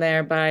in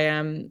there by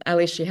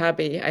Ali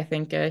Shihabi. I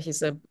think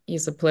he's a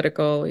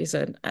political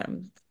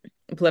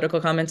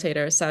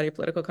commentator, a Saudi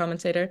political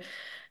commentator,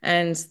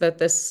 and that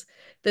this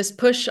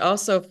push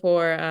also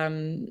for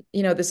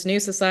this new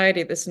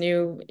society, this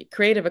new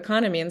creative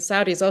economy in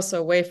Saudi is also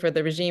a way for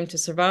the regime to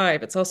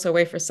survive. It's also a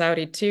way for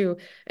Saudi to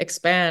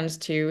expand,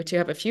 to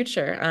have a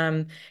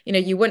future.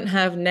 You wouldn't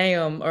have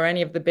Neom or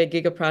any of the big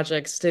giga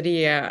projects,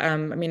 Stadia. I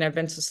mean, I've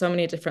been to so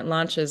many different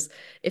launches.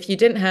 If you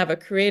didn't have a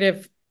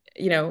creative,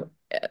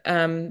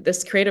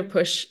 this creative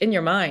push in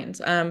your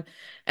mind, and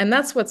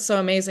that's what's so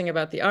amazing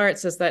about the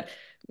arts, is that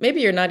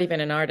maybe you're not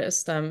even an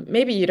artist.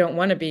 Maybe you don't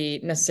want to be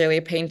necessarily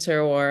a painter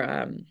or,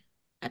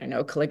 I don't know,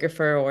 a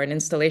calligrapher or an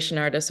installation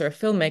artist or a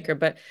filmmaker,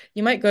 but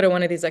you might go to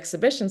one of these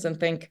exhibitions and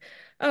think,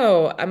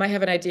 oh, I might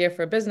have an idea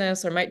for a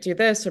business, or might do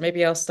this, or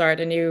maybe I'll start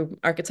a new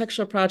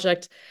architectural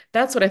project.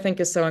 That's what I think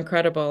is so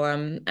incredible.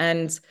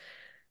 And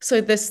so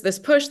this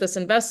push, this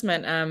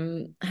investment,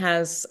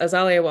 has, as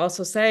Alia will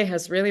also say,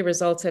 has really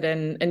resulted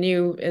in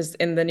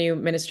the new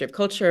Ministry of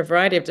Culture, a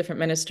variety of different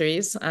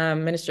ministries.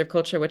 Ministry of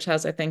Culture, which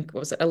has, I think,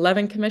 what was it,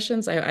 11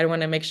 commissions? I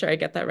want to make sure I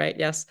get that right.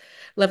 Yes,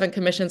 11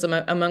 commissions,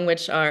 among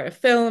which are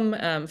film,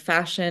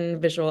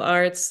 fashion, visual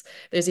arts.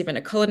 There's even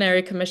a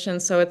culinary commission.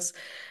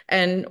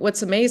 And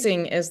what's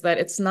amazing is that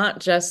it's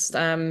not just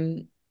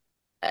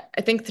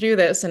I think through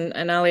this, and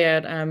Alia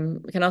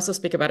we can also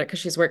speak about it because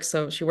she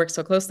works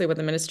so closely with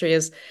the ministry,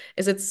 is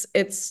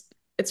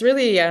it's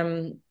really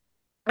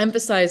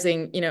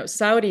emphasizing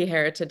Saudi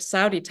heritage,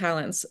 Saudi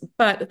talents,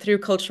 but through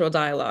cultural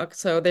dialogue.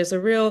 So there's a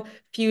real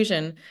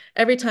fusion.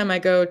 Every time I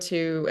go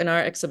to an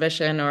art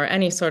exhibition or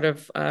any sort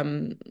of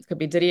could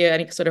be Didia,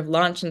 any sort of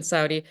launch in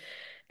Saudi,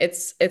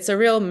 it's a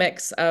real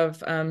mix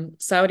of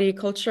Saudi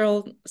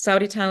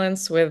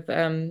talents with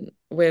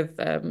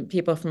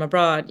people from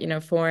abroad,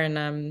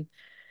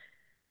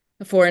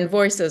 foreign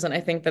voices, and I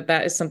think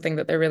that is something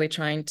that they're really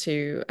trying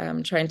to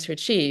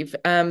achieve.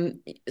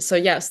 So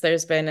yes,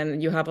 there's been,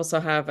 and you also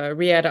have a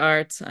Riyadh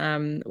Art,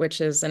 which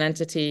is an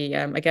entity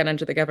again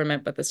under the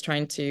government, but that's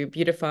trying to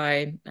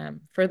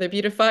further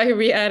beautify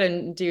Riyadh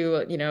and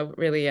do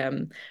really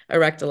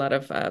erect a lot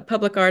of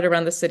public art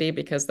around the city,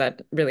 because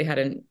that really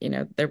hadn't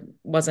there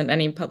wasn't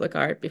any public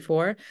art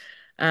before.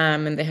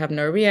 And they have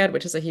Noor Riyadh,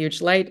 which is a huge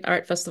light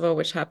art festival,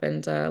 which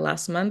happened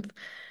last month.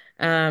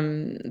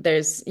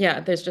 There's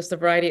just a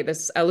variety.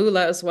 There's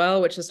Alula as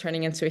well, which is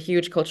turning into a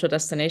huge cultural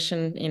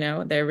destination.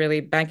 They're really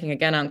banking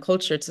again on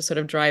culture to sort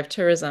of drive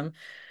tourism.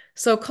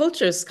 So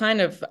culture is kind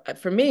of,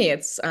 for me,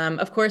 it's,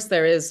 of course,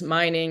 there is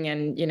mining,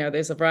 and,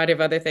 there's a variety of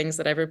other things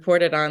that I've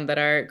reported on that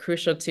are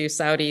crucial to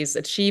Saudi's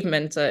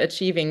achieving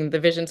the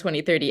Vision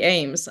 2030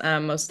 aims,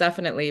 most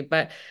definitely.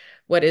 But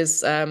what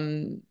is,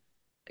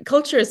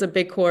 culture is a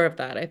big core of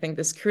that. I think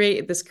this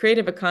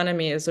creative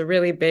economy is a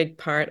really big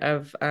part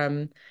of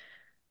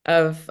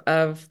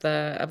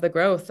the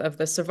growth, of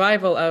the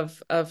survival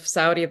of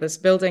Saudi, this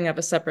building of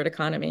a separate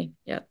economy.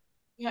 Yeah.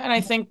 Yeah, and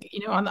I think,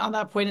 on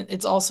that point,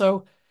 it's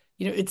also,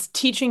 it's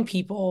teaching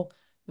people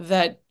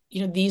that,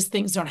 these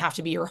things don't have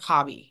to be your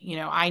hobby.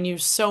 I knew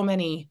so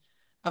many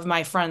of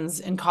my friends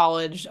in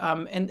college,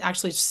 and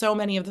actually so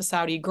many of the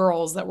Saudi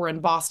girls that were in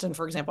Boston,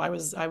 for example. I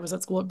was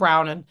at school at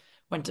Brown and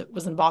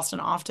was in Boston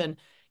often.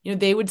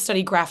 They would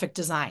study graphic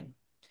design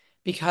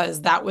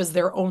because that was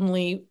their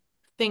only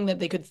thing that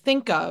they could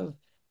think of,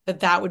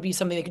 that would be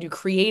something they could do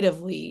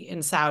creatively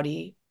in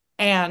Saudi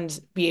and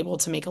be able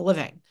to make a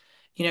living.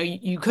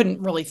 You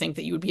couldn't really think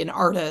that you would be an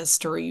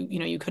artist, or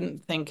you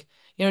couldn't think,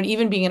 and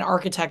even being an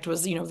architect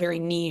was, very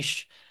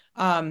niche.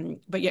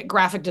 But yet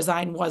graphic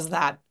design was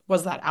that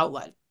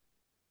outlet.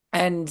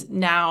 And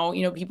now,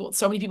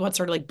 so many people had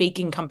started like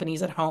baking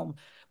companies at home,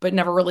 but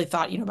never really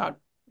thought, about,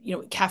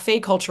 cafe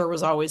culture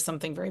was always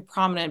something very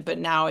prominent, but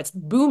now it's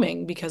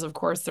booming because, of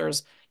course,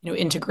 there's,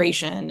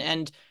 integration,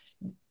 and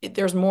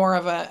there's more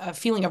of a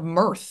feeling of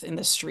mirth in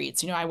the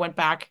streets. I went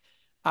back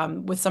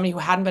with somebody who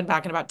hadn't been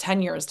back in about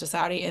 10 years to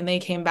Saudi, and they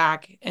came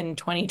back in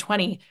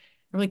 2020.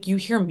 They're like, you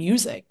hear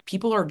music,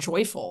 people are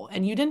joyful.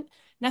 And you didn't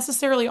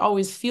necessarily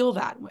always feel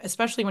that,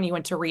 especially when you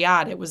went to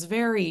Riyadh. It was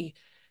very,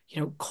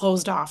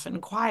 closed off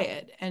and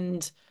quiet.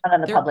 And Not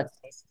in the public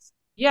spaces.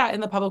 yeah,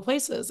 in the public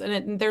places.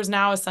 And there's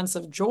now a sense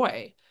of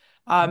joy.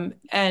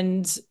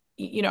 And,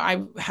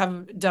 I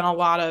have done a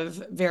lot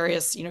of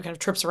various, kind of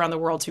trips around the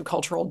world to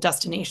cultural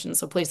destinations.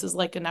 So places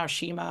like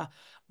Naoshima,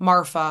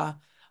 Marfa,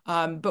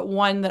 but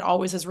one that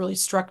always has really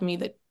struck me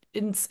that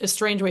in a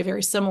strange way,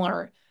 very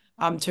similar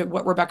to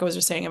what Rebecca was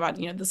just saying about,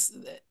 this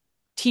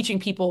teaching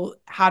people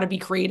how to be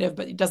creative,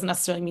 but it doesn't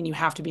necessarily mean you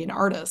have to be an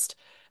artist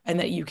and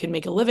that you can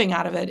make a living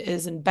out of it,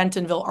 is in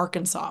Bentonville,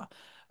 Arkansas,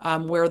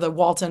 where the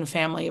Walton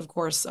family, of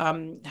course,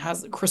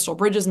 has Crystal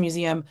Bridges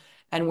Museum,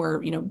 and where,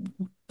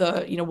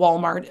 the,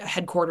 Walmart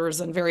headquarters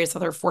and various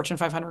other Fortune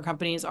 500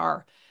 companies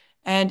are.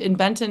 And in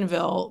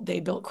Bentonville, they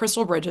built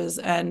Crystal Bridges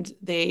and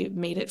they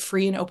made it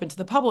free and open to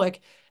the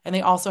public. And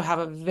they also have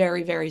a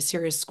very, very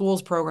serious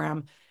schools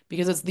program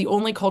because it's the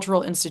only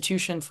cultural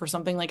institution for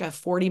something like a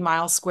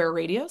 40-mile square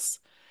radius.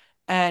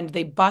 And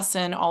they bus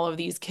in all of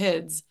these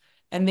kids.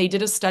 And they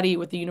did a study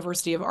with the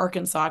University of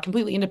Arkansas,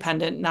 completely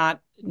independent,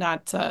 not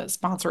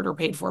sponsored or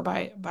paid for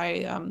by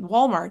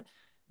Walmart,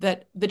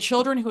 that the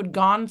children who had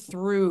gone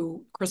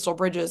through Crystal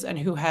Bridges and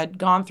who had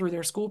gone through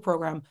their school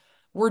program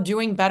were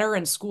doing better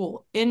in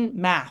school, in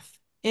math,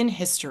 in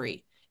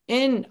history,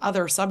 in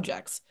other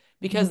subjects,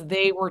 because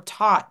they were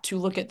taught to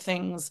look at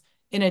things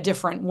in a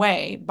different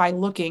way by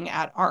looking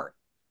at art.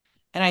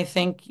 And I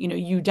think,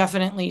 you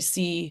definitely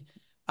see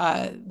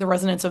the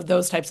resonance of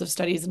those types of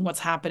studies and what's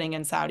happening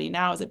in Saudi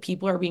now is that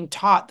people are being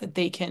taught that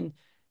they can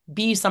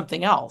be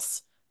something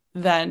else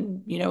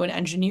than, an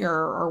engineer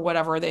or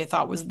whatever they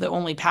thought was the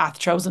only path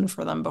chosen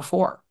for them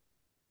before.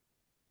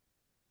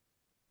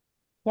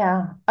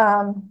 Yeah.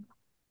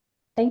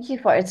 Thank you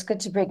for it's good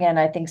to bring in,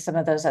 I think, some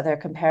of those other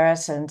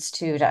comparisons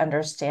too, to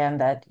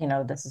understand that,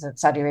 this is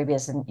Saudi Arabia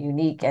isn't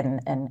unique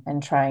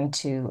and trying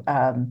to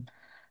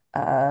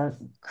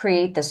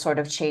create this sort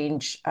of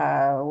change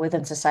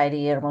within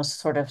society and almost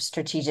sort of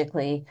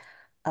strategically.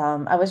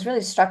 I was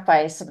really struck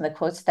by some of the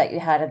quotes that you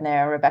had in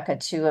there, Rebecca,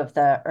 too, of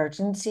the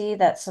urgency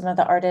that some of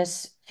the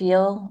artists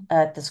feel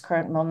at this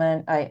current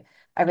moment. I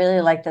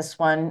really like this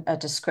one, a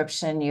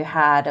description you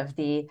had of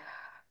the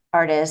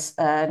artist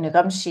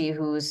Nugumshi,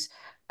 who's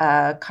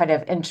kind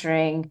of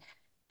entering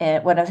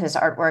one of his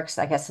artworks,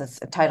 I guess it's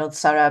titled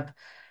Sarab,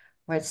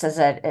 where it says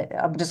that,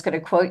 I'm just going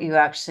to quote you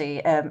actually,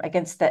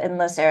 against the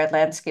endless arid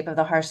landscape of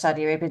the harsh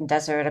Saudi Arabian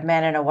desert, a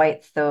man in a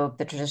white thobe,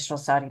 the traditional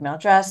Saudi male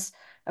dress,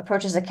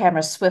 approaches the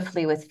camera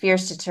swiftly with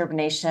fierce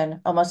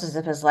determination, almost as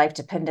if his life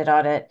depended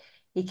on it.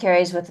 He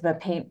carries with him a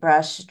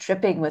paintbrush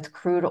dripping with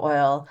crude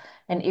oil.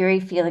 An eerie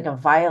feeling of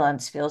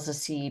violence fills the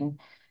scene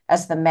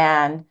as the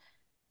man,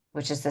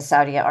 which is the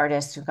Saudi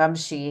artist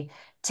Gumshi,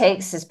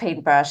 takes his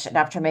paintbrush and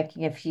after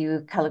making a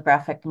few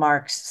calligraphic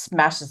marks,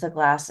 smashes the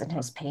glass in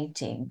his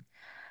painting.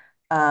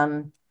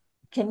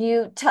 Can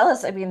you tell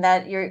us,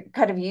 that you're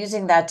kind of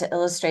using that to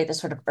illustrate the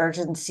sort of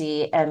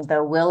urgency and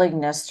the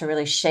willingness to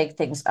really shake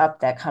things up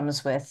that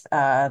comes with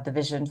the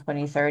Vision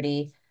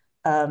 2030.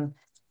 Can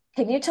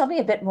you tell me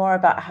a bit more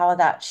about how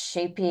that's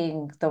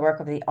shaping the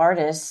work of the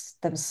artists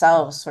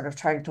themselves, sort of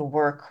trying to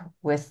work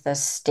with the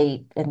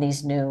state in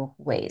these new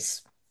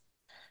ways?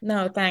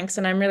 No, thanks.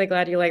 And I'm really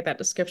glad you like that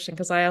description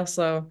because I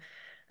also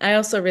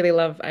really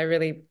love,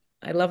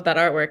 I love that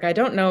artwork. I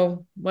don't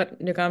know what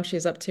Nugamshi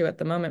is up to at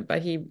the moment,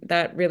 but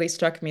that really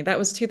struck me. That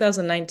was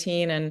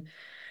 2019, and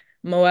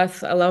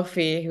Moath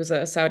Alaufi, who's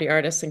a Saudi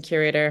artist and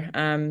curator,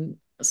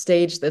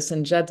 staged this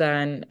in Jeddah.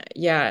 And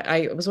yeah,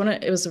 it was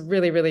a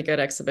really, really good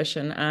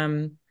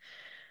exhibition.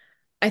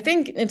 I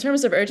think in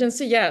terms of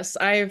urgency, yes,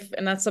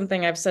 and that's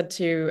something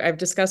I've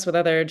discussed with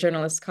other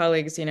journalist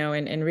colleagues, in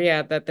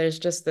Riyadh, that there's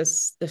just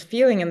the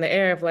feeling in the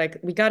air of like,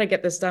 we got to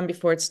get this done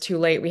before it's too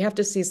late. We have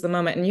to seize the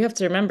moment. And you have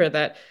to remember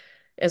that,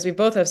 as we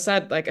both have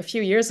said, like a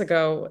few years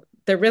ago,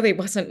 there really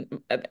wasn't,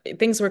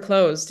 things were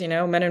closed,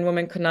 men and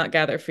women could not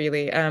gather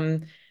freely.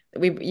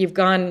 You've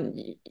gone,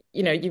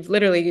 you've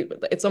literally,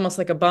 it's almost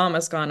like a bomb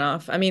has gone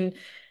off. I'm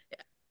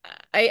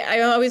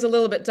always a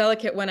little bit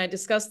delicate when I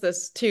discuss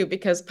this too,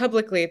 because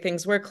publicly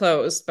things were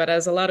closed, but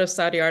as a lot of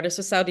Saudi artists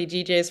or Saudi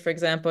DJs, for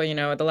example,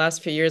 the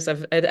last few years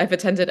I've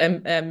attended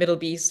Middle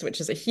Beast, which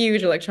is a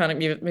huge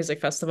electronic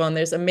music festival, and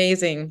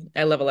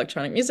I love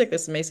electronic music.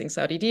 There's amazing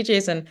Saudi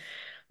DJs, and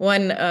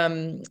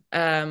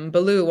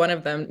Baloo, one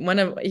of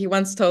them, he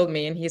once told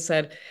me, and he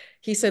said,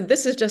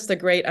 this is just a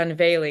great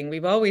unveiling.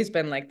 We've always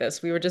been like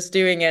this. We were just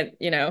doing it,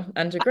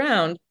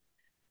 underground.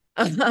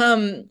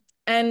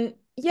 And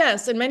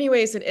yes, in many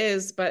ways it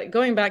is, but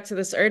going back to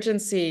this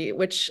urgency,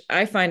 which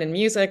I find in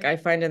music, I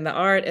find in the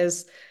art,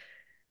 is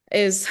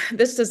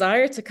this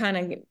desire to kind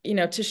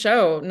of, to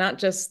show not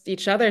just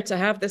each other, to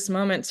have this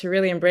moment, to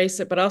really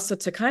embrace it, but also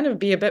to kind of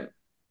be a bit,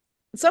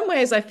 in some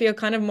ways, I feel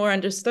kind of more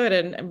understood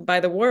and by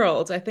the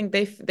world. I think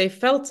they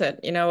felt it,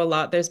 a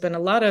lot. There's been a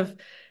lot of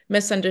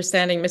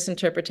misunderstanding,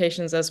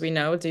 misinterpretations, as we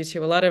know, due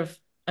to a lot of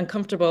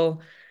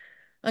uncomfortable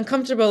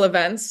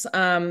events.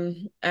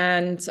 And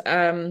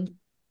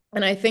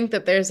I think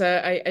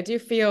that I do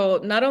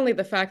feel not only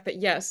the fact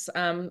that, yes,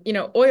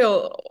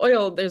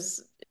 oil,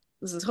 there's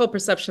this whole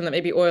perception that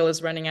maybe oil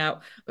is running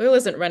out. Oil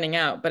isn't running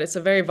out, but it's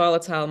a very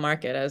volatile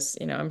market, as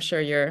I'm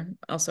sure you're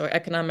also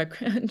economic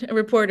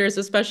reporters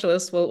or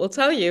specialists will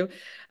tell you.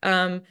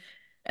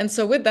 And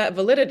so with that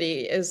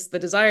validity is the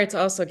desire to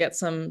also get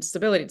some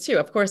stability too.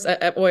 Of course,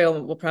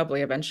 oil will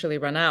probably eventually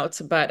run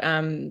out, but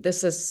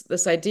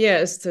this idea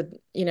is to,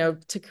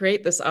 to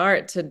create this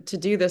art, to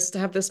do this, to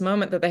have this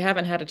moment that they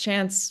haven't had a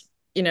chance,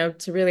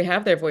 to really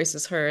have their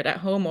voices heard at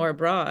home or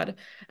abroad.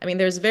 I mean,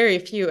 there's very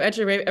few. Edge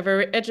of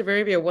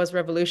Arabia was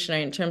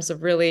revolutionary in terms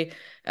of really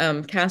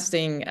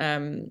casting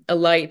a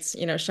light,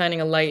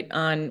 shining a light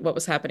on what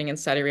was happening in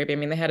Saudi Arabia. I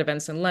mean, they had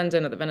events in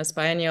London at the Venice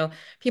Biennial.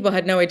 People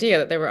had no idea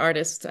that there were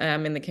artists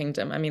in the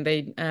kingdom. I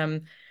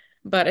mean,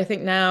 but I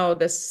think now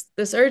this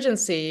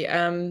urgency,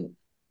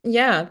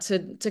 yeah,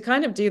 to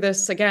kind of do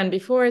this again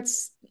before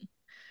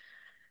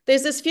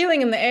there's this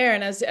feeling in the air,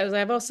 and as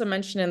I've also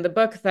mentioned in the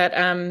book, that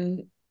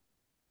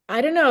I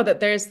don't know, that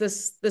there's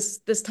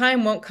this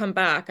time won't come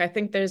back. I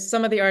think there's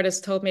some of the artists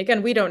told me,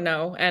 again, we don't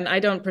know, and I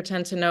don't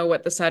pretend to know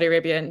what the Saudi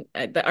Arabian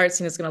the art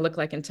scene is going to look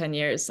like in 10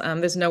 years.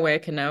 There's no way I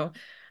can know.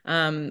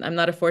 I'm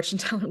not a fortune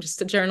teller, I'm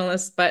just a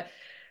journalist, but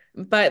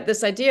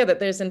this idea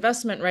that there's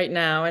investment right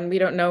now and we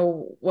don't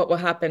know what will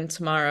happen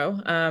tomorrow.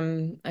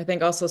 I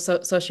think also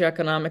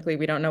socioeconomically,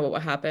 we don't know what will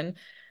happen.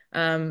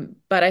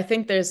 But I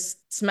think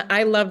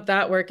I loved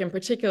that work in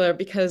particular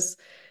because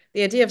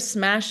the idea of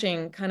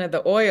smashing kind of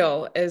the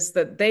oil is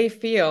that they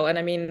feel, and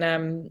I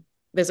mean,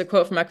 there's a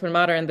quote from Ahmed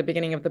Mater in the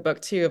beginning of the book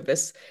too, of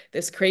this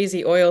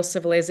crazy oil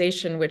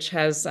civilization which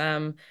has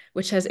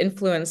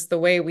influenced the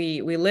way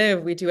we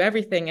live, we do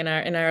everything in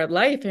our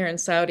life here in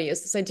Saudi,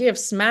 is this idea of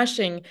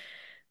smashing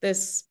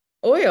this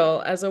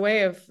oil as a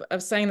way of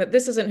saying that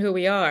this isn't who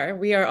we are.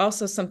 We are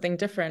also something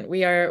different.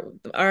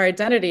 Our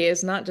identity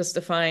is not just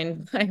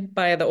defined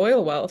by the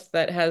oil wealth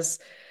that has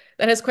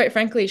quite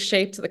frankly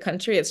shaped the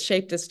country. It's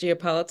shaped its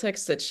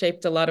geopolitics. It's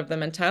shaped a lot of the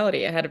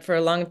mentality. I had it for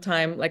a long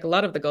time, like a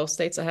lot of the Gulf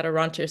states, I had a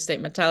rentier state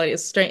mentality.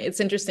 It's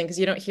interesting because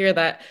you don't hear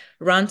that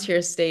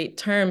rentier state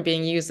term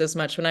being used as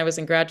much. When I was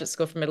in graduate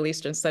school for Middle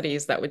Eastern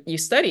Studies, you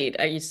studied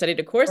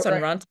a course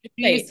on rentier state.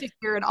 You used to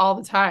hear it all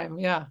the time.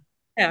 Yeah.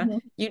 Yeah,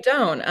 you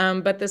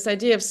don't. But this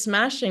idea of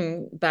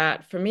smashing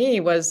that for me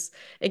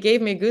it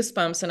gave me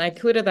goosebumps, and I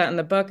included that in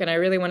the book. And I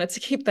really wanted to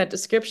keep that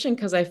description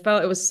because I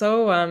felt it was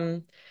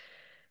so,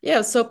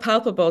 so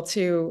palpable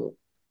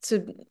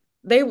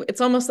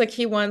it's almost like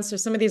he wants, or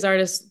some of these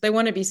artists, they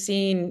want to be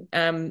seen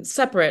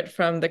separate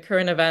from the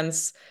current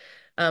events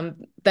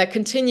that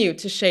continue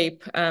to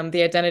shape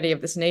the identity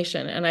of this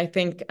nation. And I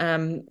think,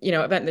 the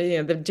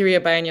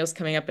Diriyah Biennial is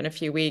coming up in a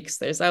few weeks.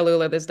 There's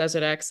Al-Ula, there's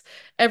Desert X.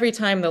 Every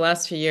time the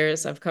last few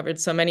years, I've covered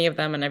so many of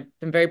them, and I've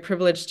been very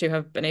privileged to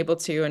have been able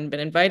to and been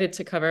invited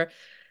to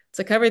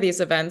cover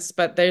these events.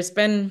 But there's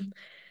been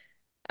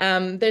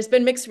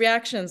mixed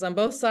reactions on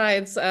both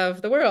sides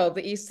of the world,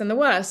 the East and the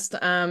West.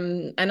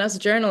 And us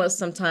journalists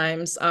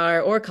sometimes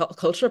or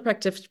cultural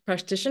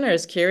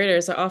practitioners,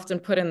 curators, are often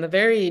put in a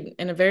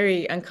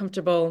very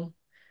uncomfortable,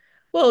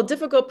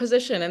 difficult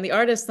position, and the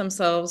artists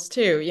themselves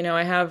too.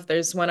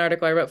 There's one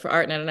article I wrote for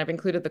ArtNet, and I've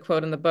included the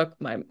quote in the book,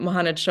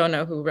 Mohamed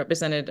Shono, who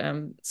represented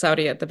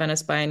Saudi at the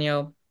Venice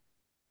Biennial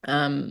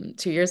 2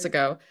 years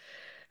ago,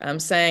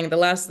 saying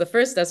the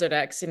first Desert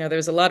X, there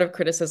was a lot of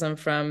criticism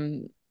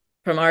from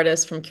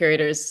artists, from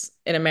curators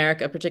in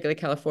America, particularly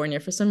California,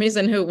 for some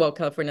reason,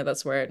 California,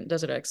 that's where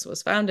Desert X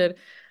was founded,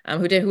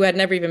 who had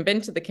never even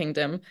been to the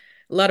kingdom.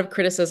 A lot of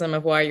criticism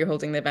of why you're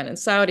holding the event in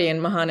Saudi.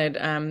 And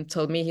Mohamed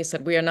told me, he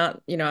said, we are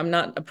not,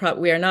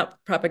 we are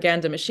not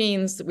propaganda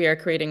machines. We are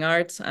creating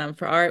art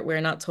for art. We're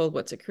not told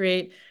what to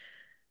create.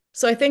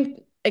 So I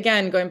think,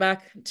 again, going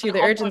back to the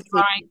urgency.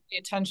 Drawing the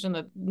attention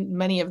that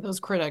many of those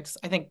critics,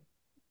 I think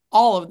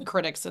all of the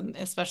critics, and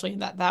especially in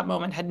that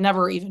moment, had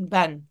never even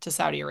been to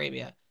Saudi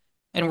Arabia.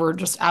 And we're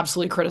just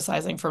absolutely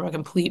criticizing from a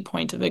complete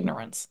point of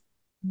ignorance.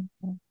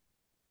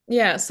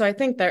 Yeah, so I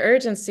think the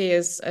urgency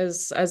is,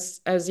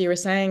 as you were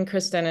saying,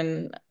 Kristin,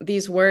 and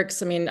these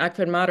works, I mean,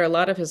 Ahmed Mater, a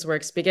lot of his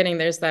works, beginning,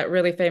 there's that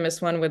really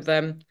famous one with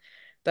the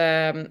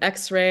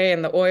X-ray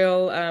and the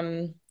oil,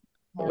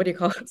 what do you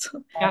call it?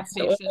 Gas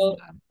station.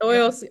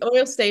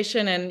 Oil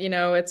station, and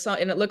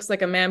it looks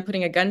like a man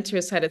putting a gun to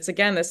his head. It's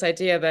again this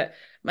idea that,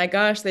 my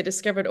gosh, they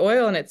discovered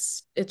oil, and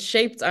it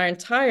shaped our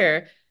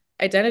entire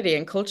identity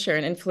and culture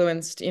and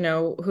influenced,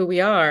 who we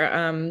are.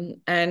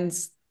 And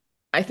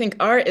I think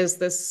art is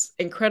this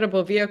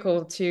incredible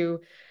vehicle to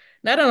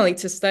not only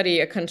to study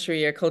a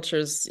country or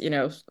culture's,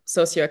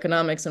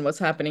 socioeconomics and what's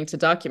happening, to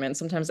document.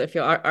 Sometimes I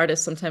feel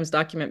artists sometimes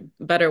document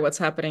better what's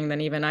happening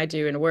than even I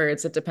do in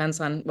words. It depends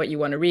on what you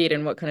want to read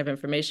and what kind of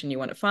information you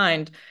want to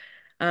find.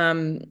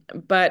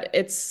 But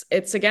it's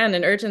again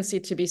an urgency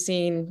to be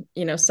seen,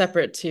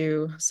 separate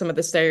to some of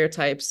the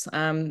stereotypes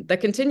that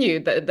continue,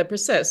 that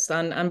persist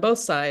on both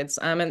sides.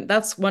 And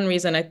that's one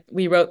reason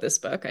we wrote this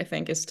book, I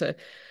think, is to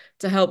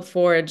help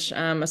forge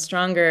a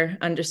stronger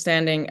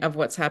understanding of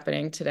what's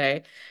happening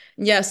today.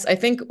 Yes, I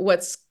think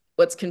what's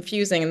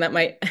confusing, and that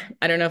might,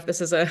 I don't know if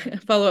this is a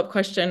follow-up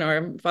question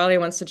or Alia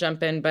wants to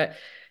jump in, but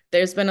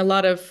there's been a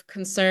lot of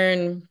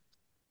concern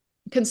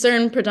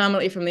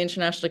predominantly from the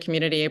international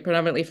community,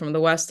 predominantly from the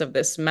West, of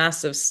this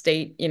massive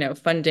state,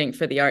 funding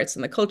for the arts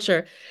and the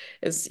culture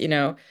is,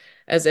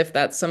 as if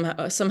that's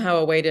somehow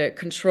a way to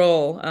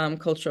control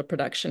cultural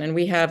production. And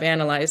we have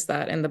analyzed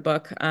that in the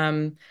book.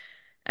 And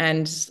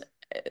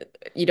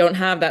you don't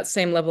have that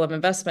same level of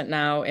investment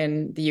now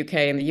in the UK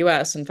and the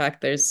US. In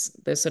fact, there's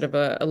sort of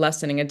a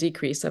lessening, a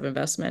decrease of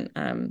investment.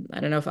 I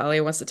don't know if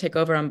Alia wants to take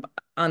over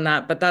on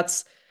that, but I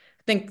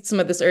think some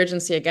of this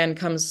urgency again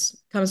comes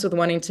with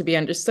wanting to be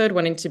understood,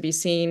 wanting to be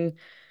seen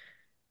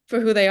for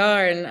who they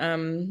are,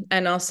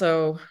 and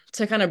also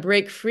to kind of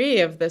break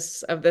free of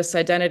this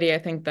identity. I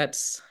think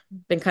that's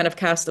been kind of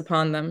cast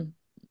upon them,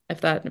 if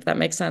that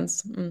makes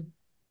sense.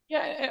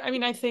 Yeah, I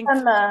mean, I think.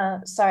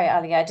 Sorry,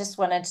 Alia, I just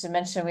wanted to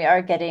mention we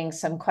are getting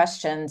some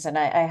questions, and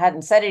I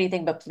hadn't said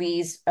anything, but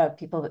please,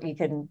 people,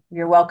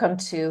 you're welcome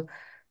to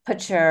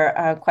put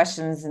your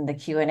questions in the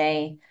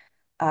Q&A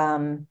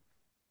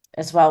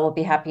as well. We'll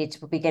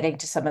be getting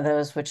to some of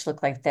those, which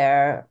look like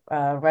they're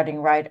running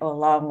right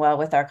along well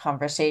with our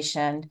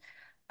conversation.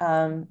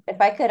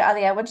 If I could,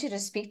 Ali, I want you to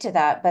speak to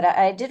that, but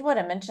I did want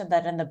to mention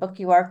that in the book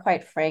you are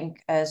quite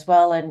frank as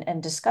well in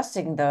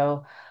discussing,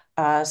 though,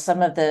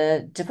 some of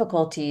the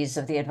difficulties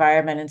of the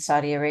environment in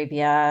Saudi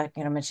Arabia,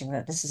 mentioning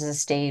that this is a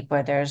state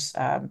where it's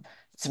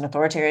an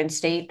authoritarian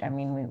state. I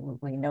mean,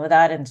 we know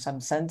that in some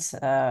sense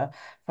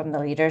from the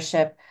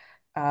leadership,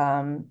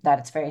 that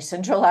it's very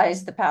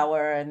centralized, the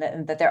power,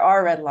 and that there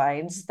are red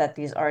lines that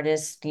these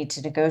artists need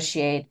to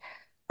negotiate.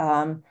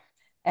 I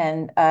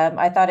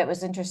thought it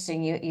was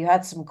interesting. You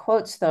had some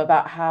quotes, though,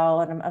 about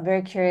how, and I'm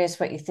very curious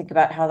what you think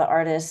about how the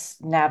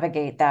artists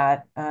navigate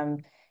that.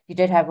 You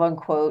did have one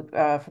quote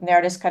from the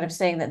artist kind of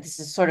saying that this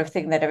is the sort of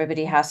thing that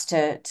everybody has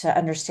to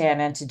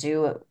understand and to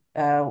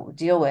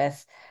deal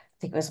with. I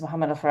think it was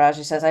Muhammad al-Faraj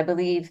who says, "I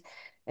believe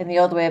in the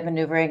old way of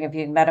maneuvering and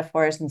viewing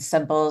metaphors and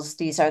symbols.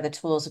 These are the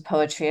tools of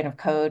poetry and of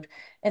code.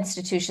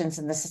 Institutions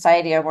in the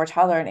society are more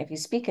tolerant if you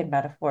speak in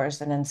metaphors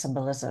than in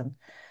symbolism."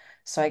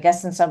 So I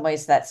guess in some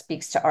ways that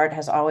speaks to art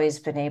has always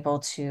been able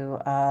to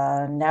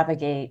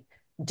navigate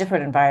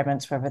different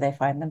environments wherever they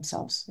find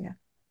themselves. Yeah.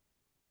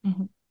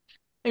 Mm-hmm.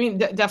 I mean,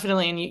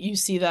 definitely. And you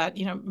see that,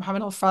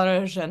 Muhammad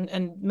al-Faraj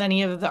and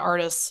many of the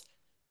artists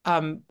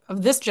of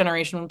this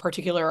generation in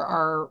particular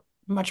are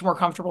much more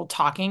comfortable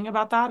talking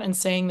about that and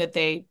saying that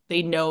they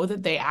know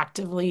that they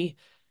actively,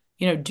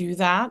 do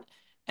that.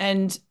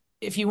 And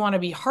if you want to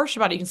be harsh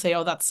about it, you can say,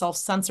 oh, that's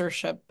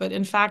self-censorship. But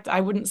in fact,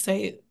 I wouldn't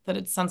say that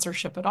it's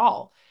censorship at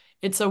all.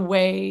 It's a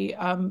way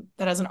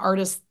that as an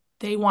artist,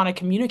 they want to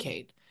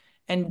communicate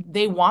and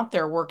they want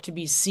their work to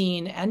be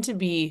seen and to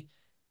be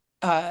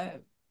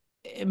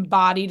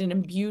embodied and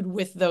imbued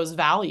with those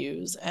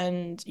values.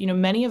 And,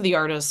 many of the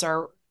artists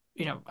are,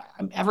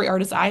 every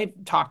artist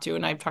I've talked to,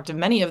 and I've talked to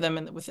many of them,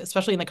 and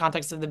especially in the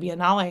context of the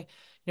Biennale,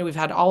 we've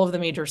had all of the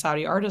major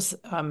Saudi artists,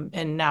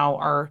 and now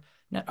our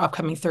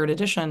upcoming third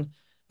edition,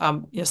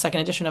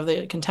 second edition of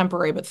the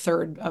contemporary, but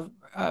third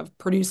of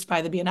produced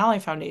by the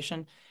Biennale Foundation.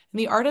 And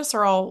the artists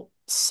are all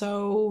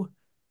so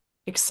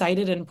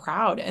excited and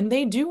proud, and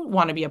they do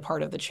want to be a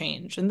part of the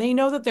change. And they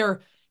know that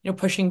they're,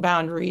 pushing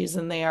boundaries,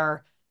 and they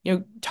are,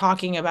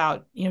 talking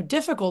about,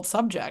 difficult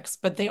subjects,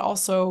 but they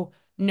also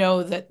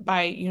know that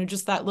by,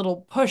 just that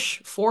little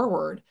push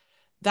forward,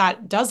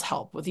 that does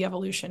help with the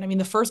evolution. I mean,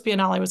 the first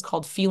Biennale was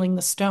called Feeling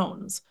the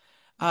Stones,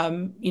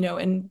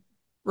 and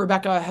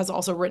Rebecca has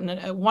also written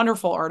a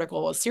wonderful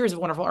article, a series of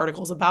wonderful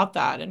articles about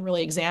that, and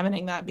really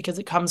examining that, because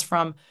it comes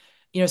from,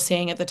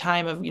 saying at the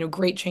time of,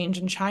 great change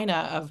in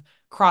China, of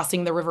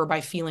crossing the river by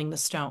feeling the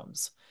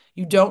stones.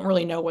 You don't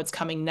really know what's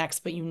coming next,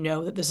 but you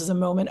know that this is a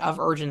moment of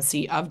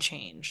urgency, of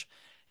change.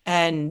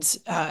 And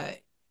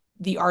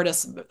the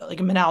artists like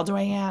Manal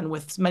Doyen,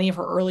 with many of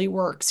her early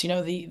works,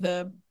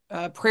 the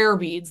prayer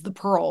beads, the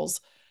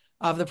pearls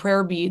of the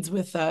prayer beads,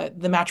 with the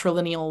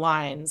matrilineal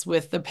lines,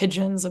 with the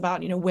pigeons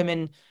about,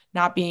 women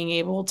not being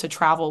able to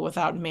travel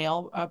without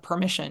male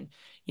permission.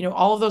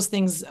 All of those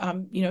things,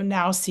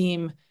 now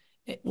seem,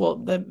 well,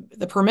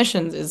 the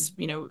permissions is,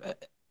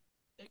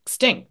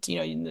 extinct.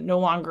 No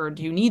longer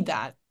do you need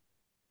that,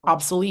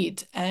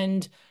 obsolete.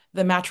 And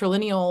the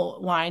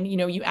matrilineal line,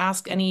 you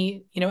ask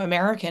any,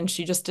 American.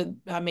 She just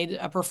made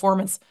a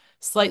performance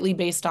slightly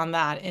based on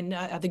that. And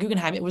at the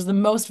Guggenheim, it was the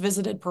most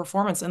visited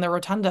performance in the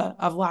Rotunda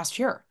of last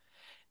year.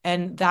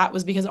 And that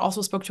was because it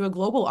also spoke to a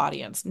global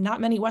audience. Not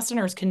many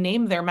Westerners can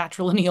name their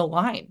matrilineal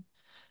line.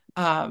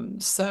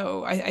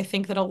 So I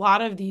think that a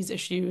lot of these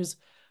issues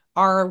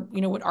are,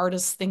 what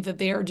artists think that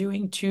they are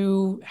doing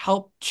to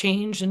help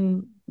change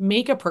and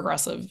make a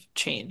progressive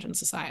change in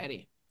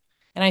society.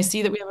 And I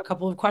see that we have a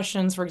couple of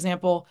questions. For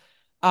example,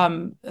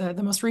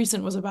 the most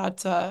recent was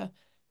about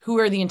who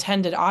are the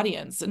intended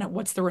audience and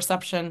what's the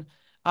reception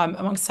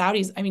among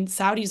Saudis. I mean,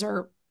 Saudis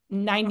are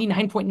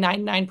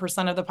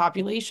 99.99% of the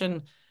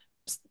population,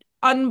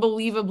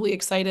 unbelievably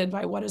excited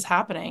by what is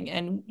happening.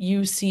 And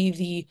you see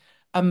the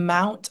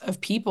amount of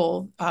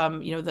people,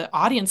 the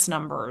audience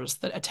numbers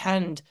that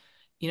attend,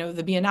 the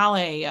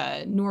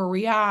Biennale, Noor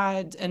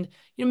Riyadh, and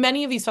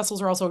many of these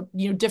festivals are also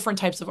different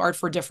types of art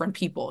for different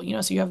people.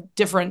 So you have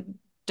different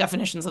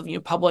definitions of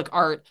public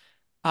art,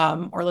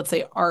 or let's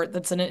say art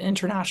that's in an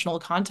international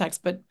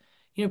context. But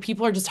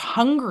people are just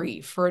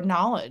hungry for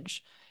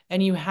knowledge.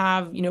 And you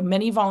have,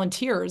 many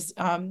volunteers.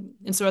 And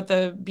so at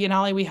the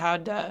Biennale, we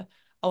had a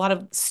lot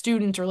of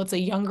student, or let's say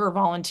younger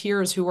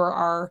volunteers, who were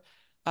our,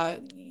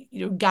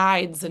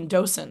 guides and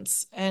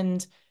docents.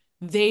 And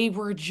they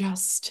were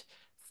just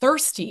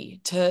thirsty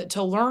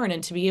to learn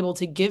and to be able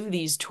to give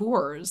these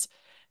tours,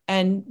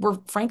 and were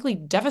frankly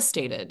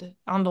devastated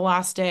on the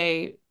last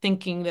day,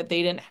 thinking that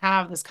they didn't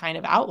have this kind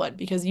of outlet,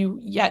 because you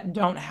yet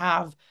don't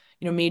have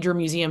major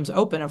museums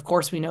open. Of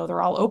course, we know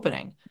they're all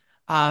opening,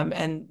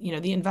 and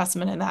the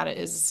investment in that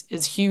is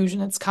huge,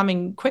 and it's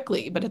coming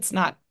quickly, but it's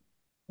not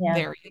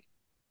there yet.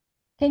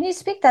 Can you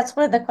speak? That's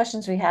one of the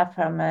questions we have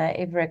from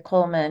Avery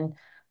Coleman,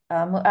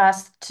 who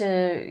asked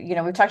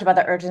we've talked about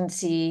the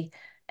urgency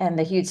and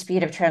the huge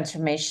speed of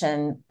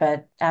transformation,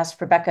 but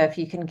asked Rebecca if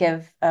you can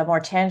give a more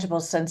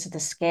tangible sense of the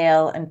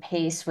scale and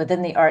pace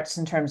within the arts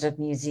in terms of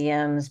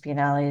museums,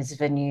 biennales,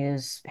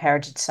 venues,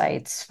 heritage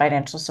sites,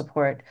 financial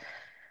support,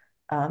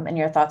 and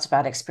your thoughts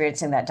about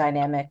experiencing that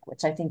dynamic,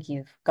 which I think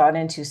you've gone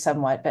into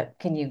somewhat, but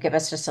can you give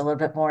us just a little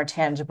bit more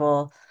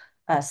tangible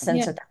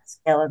sense of that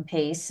scale and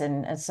pace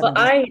and some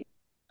of these?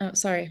 Oh,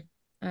 sorry.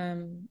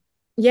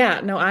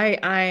 Yeah, no,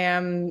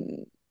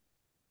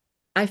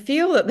 I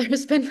feel that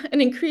there's been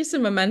an increase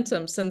in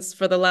momentum since,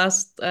 for the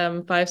last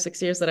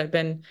 5-6 years that I've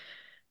been,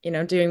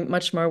 doing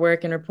much more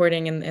work and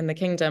reporting in the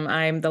kingdom.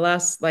 I'm the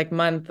last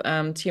month,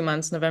 2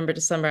 months, November,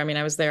 December. I mean,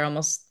 I was there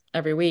almost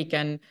every week,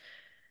 and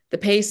the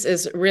pace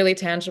is really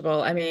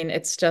tangible. I mean,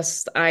 it's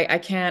just I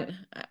can't.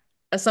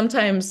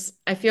 Sometimes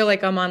I feel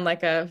like I'm on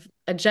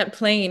a jet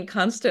plane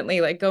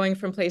constantly, going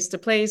from place to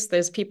place.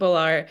 There's people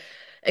are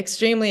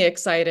extremely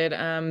excited.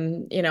 I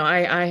know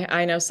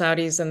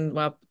Saudis, and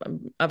well,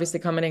 obviously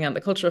commenting on the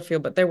cultural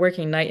field, but they're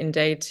working night and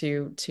day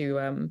to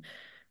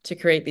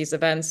create these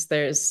events.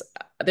 There's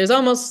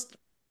almost,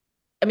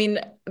 I mean,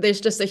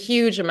 there's just a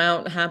huge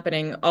amount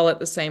happening all at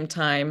the same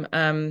time.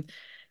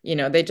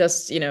 They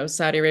just,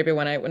 Saudi Arabia,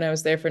 when I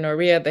was there for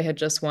Noria, they had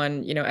just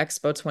won,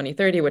 Expo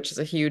 2030, which is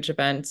a huge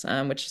event,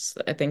 which is,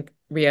 I think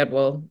Riyadh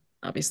will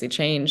obviously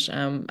change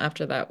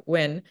after that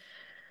win.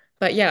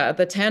 But yeah,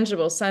 the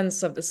tangible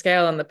sense of the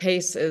scale and the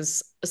pace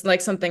is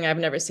like something I've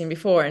never seen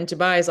before. And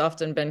Dubai has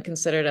often been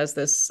considered as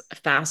this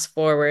fast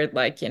forward,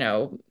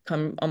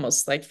 come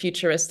almost like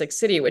futuristic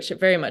city, which it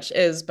very much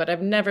is. But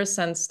I've never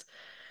sensed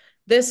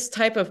this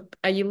type of,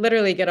 you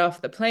literally get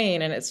off the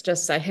plane and it's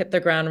just, I hit the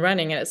ground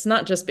running. And it's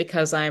not just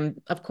because I'm,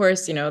 of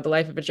course, the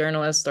life of a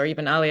journalist, or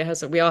even Alia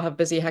we all have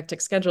busy, hectic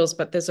schedules,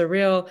 but there's a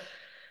real,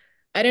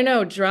 I don't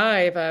know,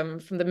 drive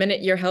from the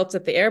minute you're helped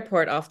at the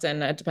airport.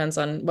 Often it depends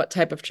on what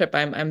type of trip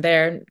I'm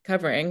there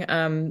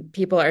covering.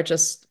 People are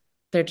just,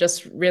 they're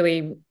just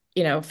really,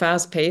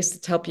 fast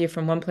paced to help you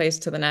from one place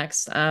to the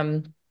next.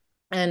 And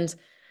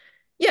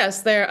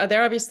yes,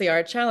 there obviously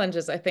are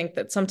challenges. I think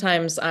that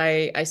sometimes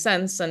I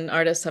sense, and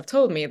artists have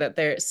told me, that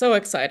they're so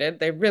excited.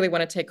 They really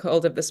want to take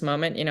hold of this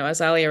moment.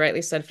 As Alia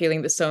rightly said,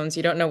 feeling the stones,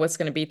 you don't know what's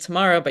going to be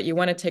tomorrow, but you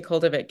want to take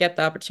hold of it, get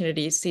the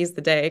opportunity, seize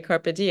the day,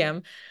 carpe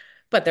diem.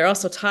 But they're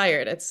also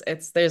tired.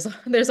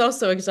 There's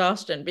also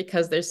exhaustion,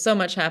 because there's so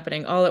much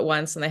happening all at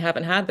once, and they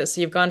haven't had this.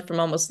 So you've gone from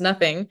almost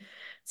nothing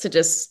to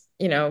just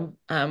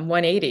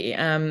 180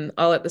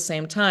 all at the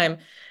same time.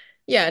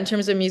 Yeah, in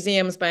terms of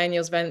museums,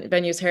 biennials,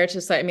 venues,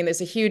 heritage site, I mean,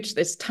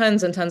 there's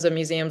tons and tons of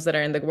museums that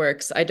are in the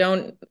works. At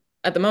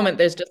the moment,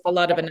 there's just a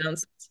lot of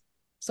announcements.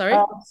 Sorry?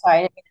 Oh, sorry,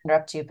 I didn't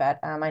interrupt you, but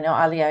I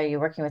know, Alia, are you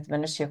working with the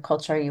Ministry of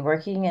Culture? Are you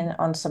working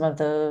on some of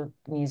the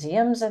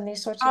museums and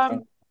these sorts of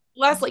things?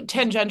 Less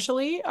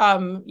tangentially,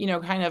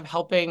 kind of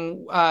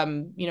helping,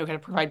 kind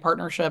of provide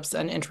partnerships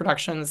and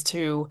introductions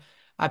to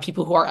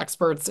people who are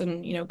experts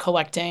in,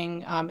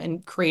 collecting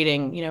and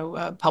creating,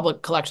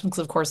 public collections.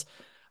 Of course,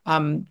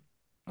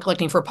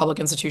 collecting for a public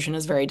institution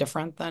is very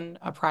different than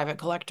a private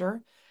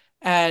collector.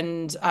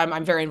 And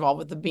I'm very involved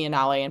with the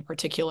Biennale in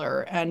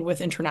particular, and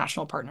with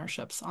international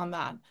partnerships on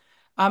that.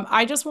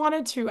 I just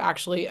wanted to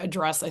actually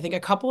address, I think,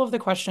 a couple of the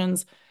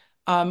questions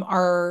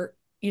are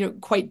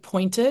quite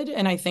pointed,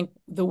 and I think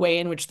the way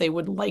in which they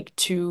would like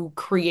to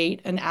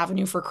create an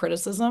avenue for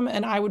criticism.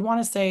 And I would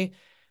want to say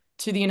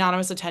to the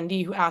anonymous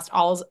attendee who asked,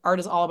 art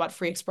is all about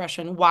free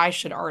expression, why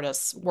should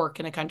artists work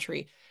in a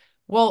country?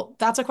 Well,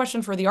 that's a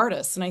question for the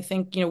artists. And I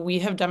think, we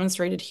have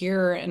demonstrated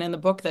here and in the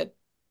book that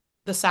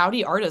the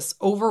Saudi artists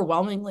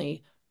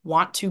overwhelmingly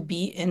want to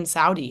be in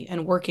Saudi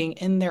and working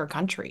in their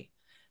country.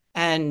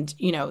 And,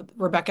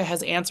 Rebecca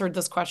has answered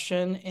this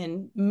question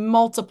in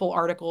multiple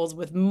articles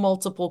with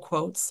multiple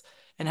quotes,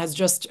 and has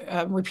just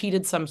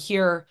repeated some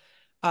here.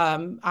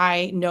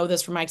 I know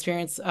this from my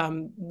experience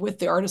with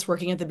the artists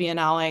working at the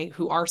Biennale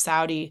who are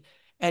Saudi,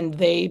 and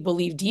they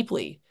believe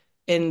deeply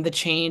in the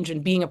change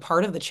and being a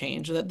part of the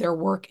change, that their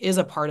work is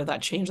a part of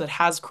that change that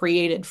has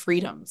created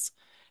freedoms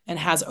and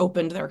has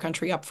opened their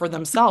country up for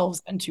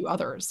themselves and to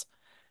others.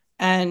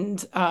 And,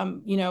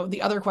 the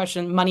other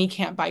question, money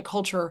can't buy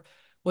culture.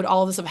 Would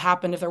all of this have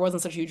happened if there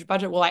wasn't such a huge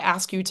budget? Well, I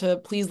ask you to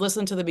please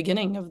listen to the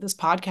beginning of this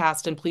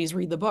podcast and please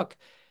read the book.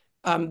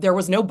 There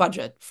was no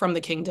budget from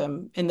the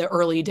kingdom in the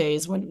early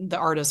days when the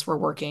artists were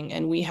working.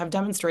 And we have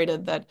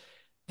demonstrated that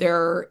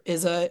there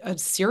is a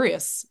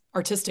serious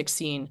artistic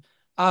scene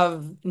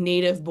of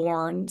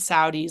native-born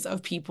Saudis,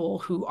 of people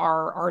who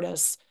are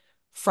artists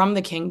from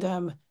the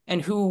kingdom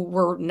and who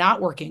were not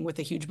working with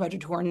a huge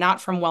budget, who are not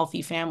from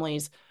wealthy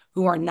families,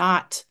 who are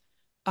not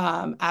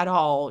at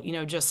all,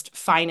 just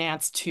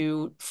financed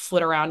to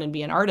flit around and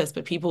be an artist,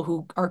 but people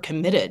who are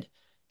committed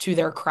to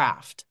their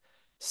craft.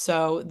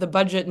 So the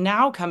budget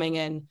now coming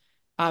in,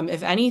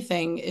 if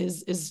anything,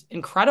 is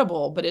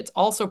incredible, but it's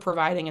also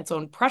providing its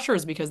own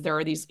pressures because there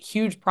are these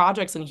huge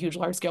projects and huge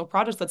large-scale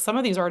projects that some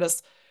of these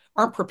artists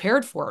aren't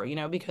prepared for,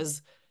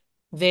 because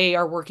they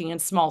are working in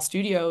small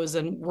studios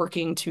and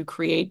working to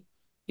create,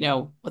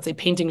 let's say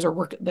paintings or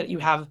work that you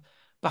have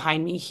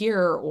behind me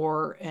here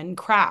or in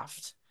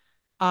craft.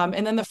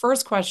 And then the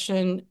first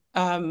question,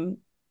 the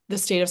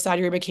state of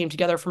Saudi Arabia came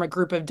together from a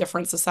group of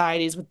different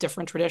societies with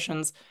different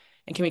traditions.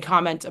 And can we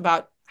comment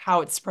about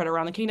how it's spread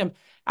around the kingdom?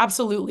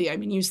 Absolutely. I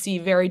mean, you see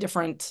very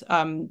different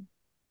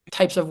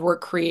types of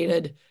work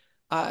created,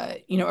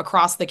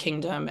 across the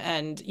kingdom.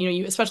 And,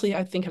 you especially,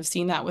 I think, have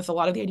seen that with a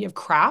lot of the idea of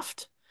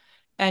craft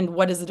and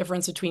what is the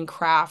difference between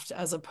craft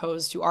as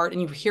opposed to art.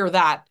 And you hear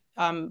that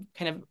kind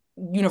of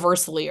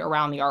universally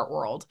around the art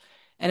world,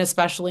 and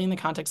especially in the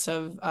context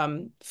of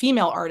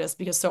female artists,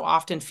 because so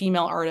often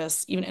female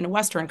artists, even in a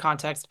Western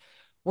context,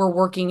 were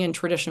working in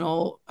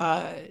traditional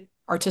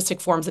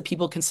artistic forms that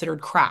people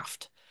considered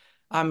craft.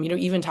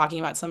 Even talking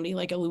about somebody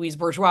like a Louise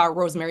Bourgeois or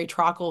Rosemary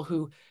Trockle,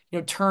 who,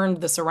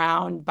 turned this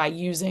around by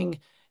using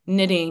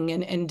knitting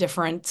and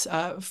different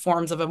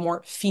forms of a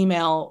more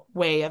female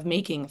way of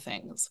making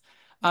things.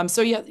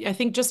 So yeah, I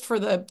think just for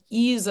the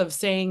ease of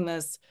saying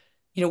this,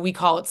 we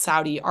call it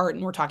Saudi art,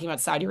 and we're talking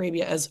about Saudi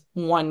Arabia as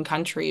one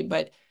country.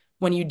 But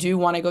when you do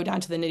want to go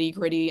down to the nitty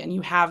gritty, and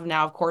you have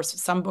now, of course,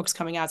 some books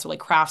coming out, so like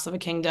Crafts of a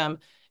Kingdom,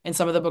 and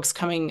some of the books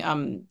coming,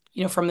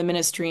 from the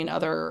ministry and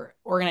other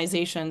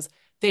organizations,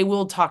 they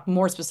will talk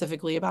more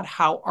specifically about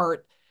how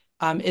art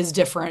is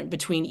different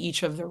between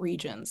each of the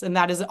regions. And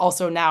that is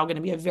also now going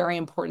to be a very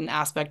important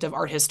aspect of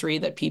art history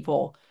that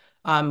people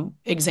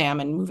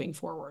examine moving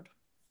forward.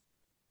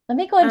 Let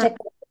me go and take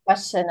the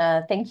question.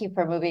 Thank you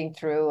for moving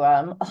through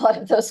a lot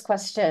of those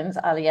questions,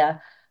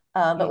 Alia.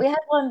 But we had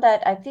one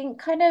that I think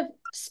kind of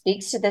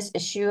speaks to this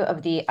issue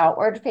of the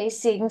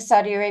outward-facing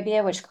Saudi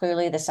Arabia, which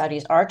clearly the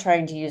Saudis are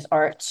trying to use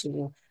art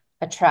to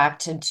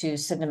attract and to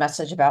send a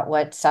message about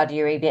what Saudi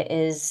Arabia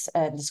is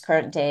in this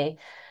current day,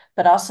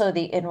 but also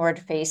the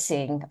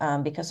inward-facing,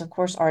 because of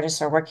course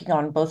artists are working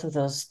on both of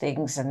those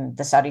things, and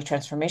the Saudi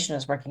transformation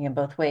is working in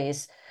both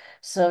ways.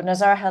 So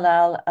Nazar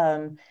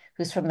Halal,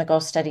 who's from the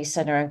Gulf Studies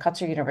Center in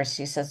Qatar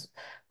University, says,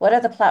 what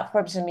are the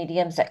platforms and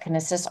mediums that can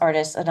assist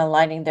artists in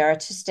aligning their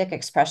artistic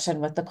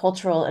expression with the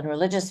cultural and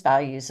religious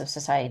values of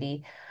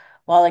society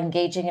while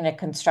engaging in a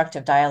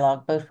constructive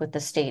dialogue, both with the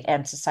state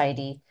and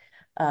society,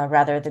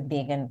 rather than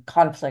being in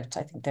conflict?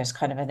 I think there's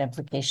kind of an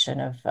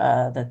implication of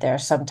that there are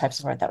some types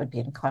of art that would be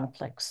in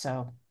conflict.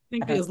 So I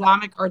think the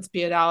Islamic Arts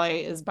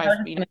Biennale is by,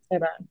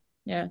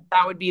 yeah,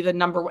 that would be the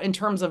number one in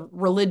terms of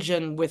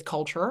religion with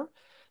culture.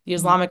 The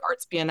Islamic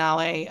Arts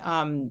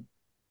Biennale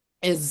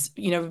is,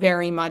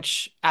 very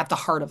much at the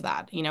heart of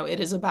that. It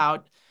is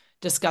about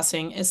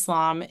discussing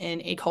Islam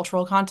in a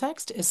cultural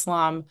context,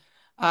 Islam,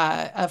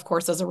 of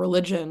course, as a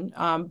religion,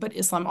 but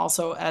Islam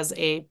also as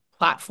a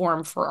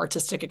platform for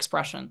artistic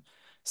expression.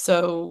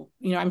 So,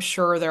 I'm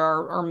sure there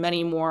are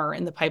many more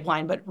in the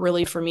pipeline, but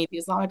really for me, the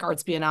Islamic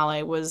Arts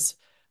Biennale was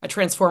a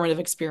transformative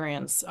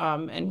experience,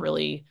 and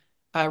really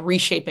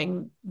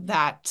reshaping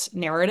that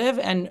narrative,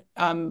 and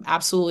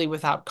absolutely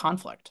without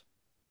conflict.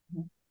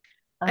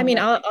 I mean,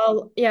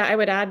 I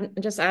would add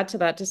to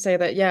that to say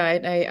that,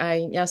 yeah,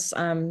 yes,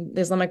 the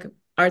Islamic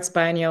Arts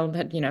Biennial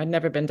had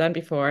never been done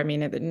before. I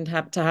mean, it didn't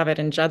have to have it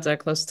in Jeddah,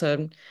 close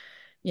to,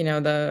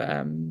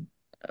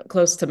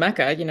 close to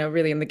Mecca,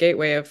 really in the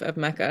gateway of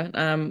Mecca,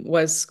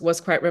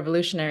 was quite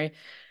revolutionary.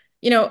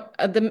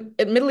 The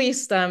Middle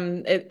East,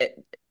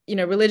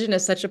 religion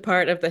is such a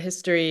part of the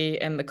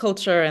history and the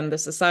culture and the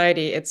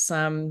society. It's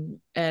and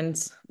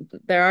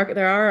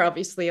there are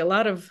obviously a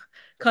lot of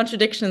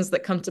contradictions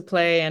that come to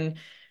play, and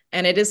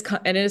it is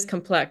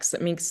complex.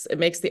 It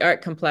makes the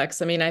art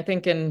complex. I mean, I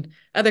think in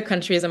other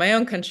countries, in my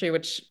own country,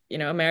 which,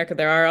 America,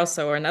 there are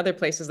also, or in other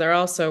places, there are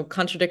also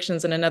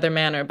contradictions in another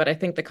manner. But I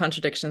think the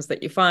contradictions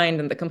that you find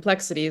and the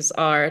complexities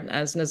are,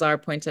 as Nazar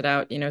pointed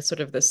out, sort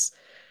of this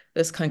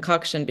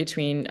concoction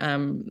between,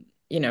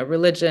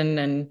 religion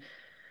and,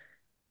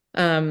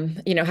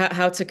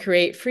 how to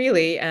create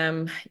freely,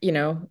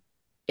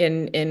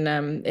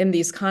 in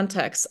these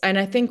contexts. And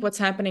I think what's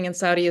happening in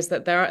Saudi is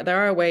that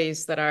there are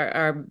ways that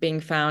are being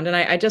found. And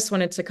I just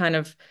wanted to kind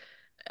of,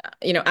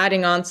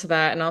 adding on to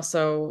that, and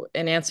also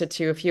in answer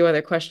to a few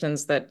other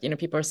questions that,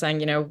 people are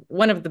saying,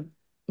 one of the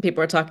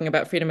people are talking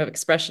about freedom of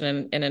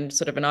expression in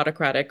sort of an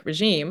autocratic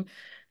regime.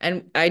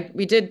 And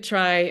we did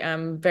try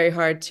very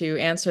hard to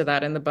answer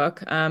that in the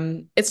book.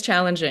 It's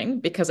challenging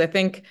because I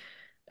think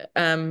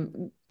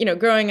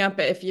growing up,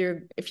 if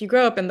you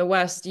grow up in the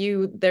West,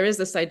 there is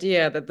this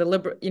idea that the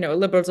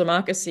liberal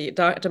democracy,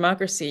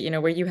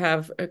 where you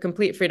have a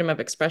complete freedom of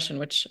expression,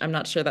 which I'm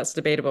not sure that's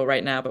debatable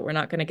right now, but we're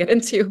not going to get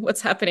into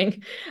what's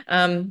happening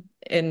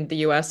in the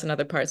US and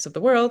other parts of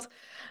the world.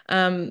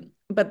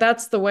 But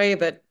that's the way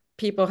that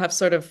people have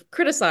sort of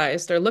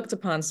criticized or looked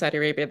upon Saudi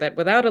Arabia, that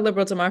without a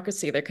liberal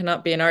democracy, there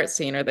cannot be an art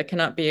scene, or there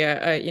cannot be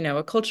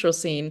a cultural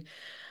scene.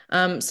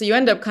 So you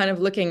end up kind of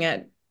looking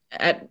at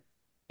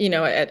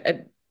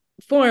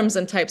forms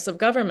and types of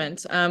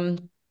government.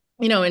 In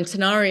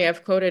Tanari,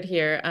 I've quoted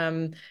here,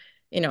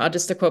 I'll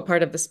just quote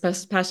part of this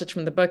passage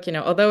from the book,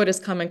 although it is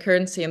common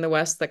currency in the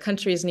West that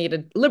countries need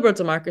a liberal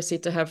democracy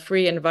to have a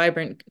free and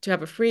vibrant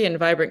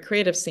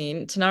creative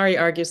scene, Tanari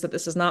argues that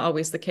this is not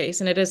always the case,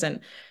 and it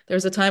isn't. There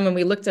was a time when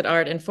we looked at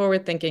art and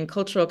forward-thinking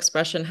cultural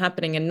expression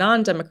happening in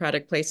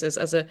non-democratic places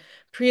as a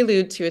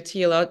prelude to a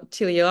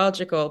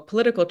teleological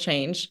political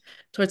change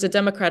towards a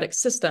democratic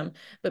system,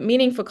 but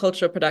meaningful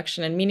cultural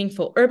production and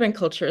meaningful urban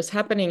culture is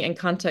happening in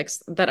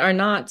contexts that are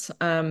not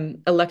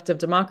elective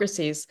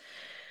democracies.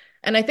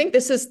 And I think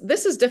this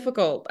is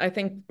difficult, I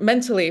think,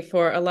 mentally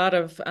for a lot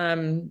of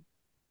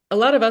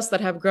us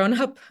that have grown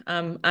up.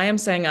 I am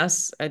saying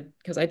us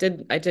because I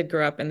did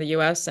grow up in the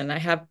US, and I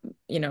have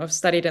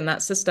studied in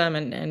that system,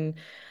 and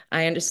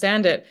I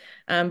understand it.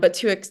 But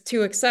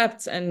to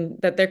accept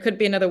and that there could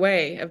be another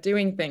way of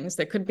doing things,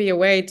 there could be a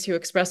way to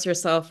express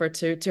yourself, or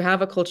to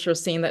have a cultural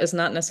scene that is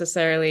not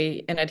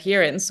necessarily an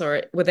adherence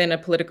or within a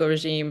political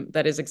regime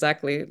that is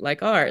exactly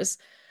like ours.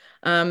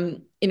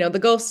 The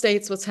Gulf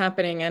states, what's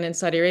happening, and in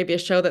Saudi Arabia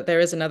show that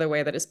there is another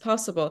way that is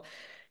possible.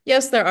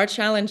 Yes, there are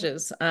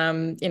challenges.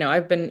 I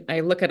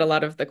look at a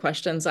lot of the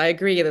questions. I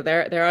agree that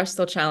there are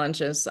still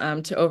challenges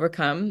to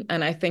overcome.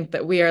 And I think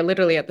that we are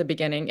literally at the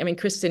beginning. I mean,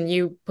 Kristin,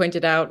 you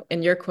pointed out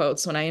in your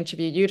quotes when I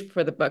interviewed you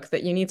for the book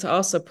that you need to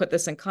also put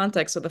this in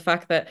context with the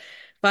fact that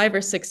 5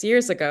 or 6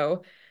 years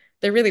ago,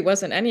 there really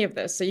wasn't any of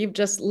this. So you've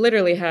just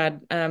literally had,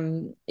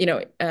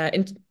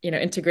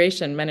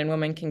 integration. Men and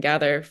women can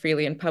gather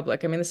freely in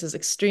public. I mean, this is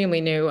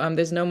extremely new.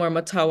 There's no more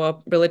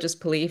mutawa, religious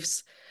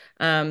beliefs.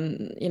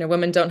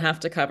 Women don't have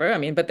to cover. I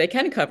mean, but they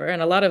can cover,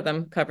 and a lot of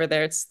them cover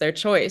it's their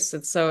choice.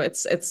 It's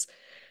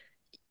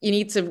you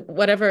need to,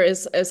 whatever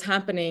is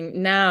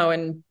happening now,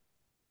 and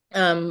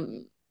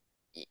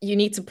you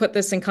need to put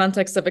this in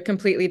context of a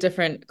completely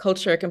different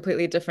culture, a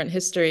completely different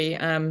history,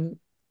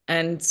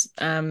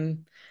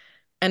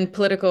 and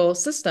political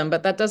system.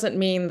 But that doesn't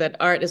mean that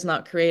art is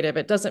not creative.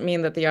 It doesn't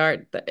mean that the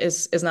art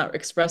is not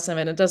expressive,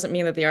 and it doesn't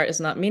mean that the art is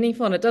not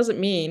meaningful, and it doesn't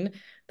mean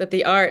that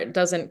the art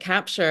doesn't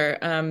capture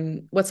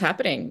what's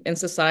happening in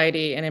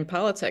society and in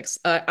politics.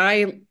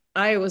 I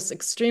was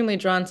extremely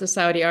drawn to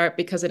Saudi art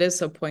because it is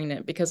so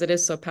poignant, because it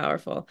is so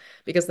powerful,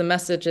 because the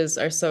messages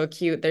are so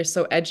acute, they're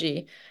so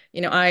edgy.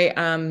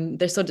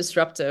 They're so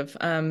disruptive.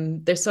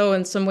 They're so,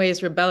 in some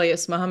ways,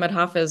 rebellious. Mohammed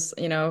Hafiz,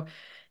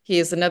 he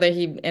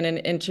in an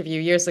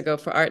interview years ago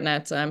for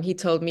ArtNet, he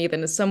told me that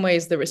in some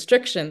ways the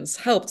restrictions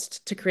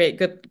helped to create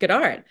good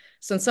art.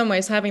 So in some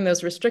ways, having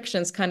those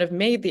restrictions kind of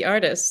made the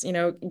artists,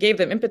 gave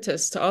them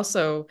impetus to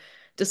also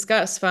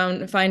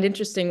find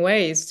interesting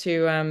ways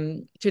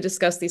to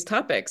discuss these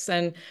topics.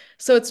 And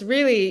so it's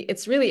really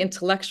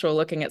intellectual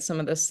looking at some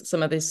of this art,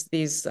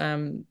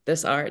 from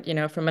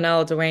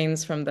Manal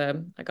Dewayne's, from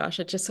I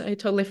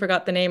totally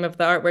forgot the name of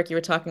the artwork you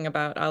were talking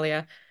about,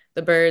 Alia,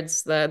 the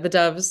birds, the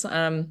doves.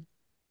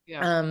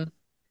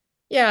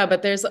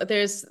 But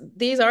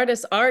these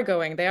artists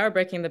they are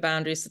breaking the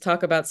boundaries to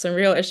talk about some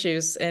real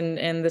issues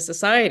in the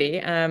society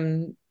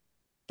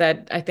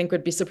that I think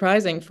would be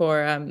surprising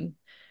for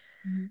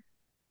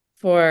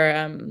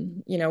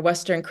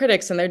Western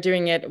critics, and they're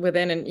doing it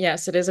within, and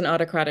yes, it is an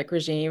autocratic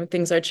regime.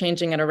 Things are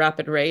changing at a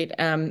rapid rate.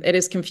 It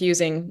is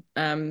confusing.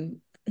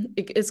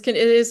 It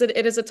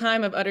is a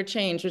time of utter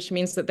change, which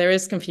means that there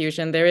is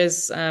confusion. There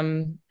is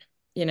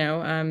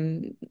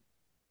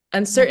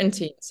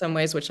uncertainty in some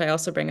ways, which I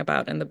also bring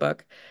about in the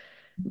book.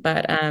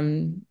 But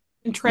and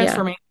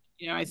transformation,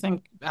 I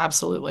think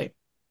absolutely.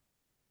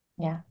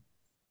 Yeah.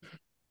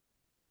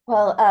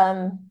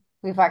 Well,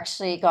 we've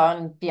actually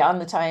gone beyond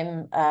the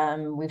time.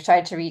 We've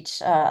tried to reach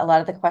a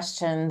lot of the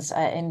questions,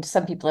 and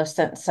some people have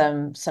sent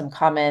some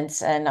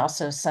comments, and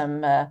also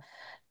some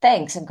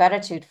thanks and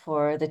gratitude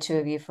for the two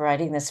of you for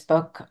writing this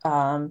book,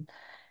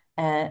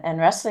 and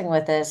wrestling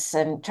with this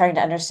and trying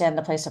to understand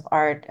the place of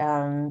art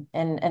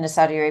in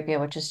Saudi Arabia,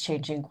 which is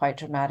changing quite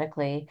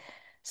dramatically.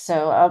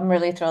 So I'm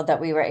really thrilled that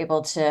we were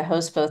able to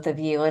host both of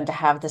you and to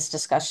have this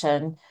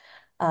discussion.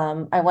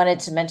 I wanted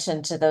to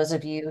mention to those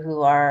of you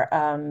who are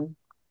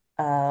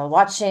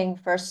watching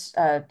first,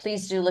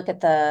 please do look at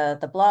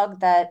the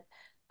blog that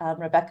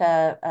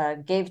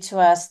Rebecca gave to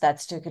us.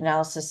 That's doing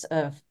analysis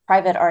of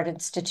private art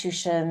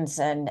institutions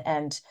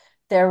and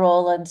their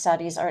role in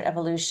Saudi's art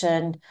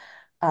evolution.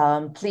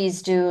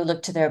 Please do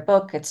look to their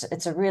book.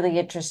 It's a really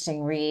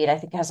interesting read. I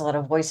think it has a lot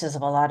of voices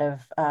of a lot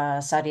of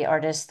Saudi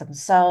artists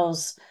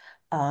themselves,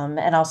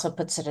 and also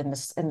puts it in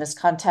this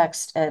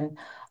context, and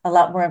a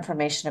lot more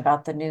information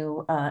about the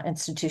new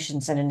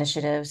institutions and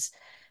initiatives.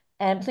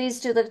 And please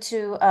do look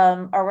to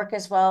our work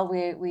as well.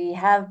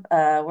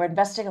 We're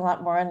investing a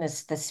lot more in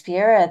this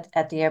sphere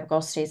at the Arab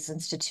Gulf States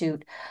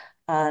Institute.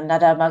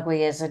 Nada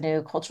Magui is a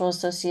new cultural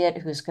associate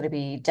who's going to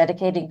be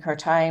dedicating her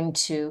time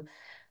to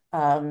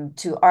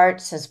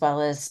arts as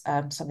well as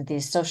some of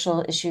these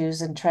social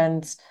issues and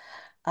trends.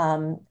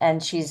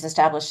 And she's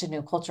established a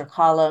new culture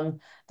column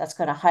that's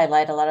going to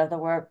highlight a lot of the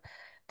work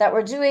that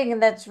we're doing,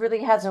 and that's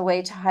really has a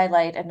way to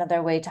highlight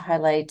another way to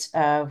highlight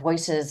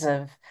voices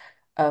of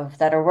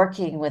that are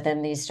working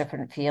within these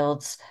different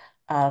fields.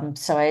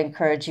 So I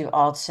encourage you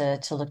all to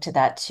look to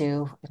that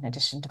too, in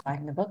addition to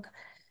buying the book.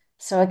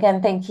 So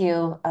again, thank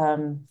you,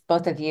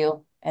 both of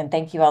you, and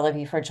thank you all of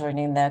you for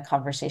joining the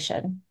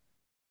conversation.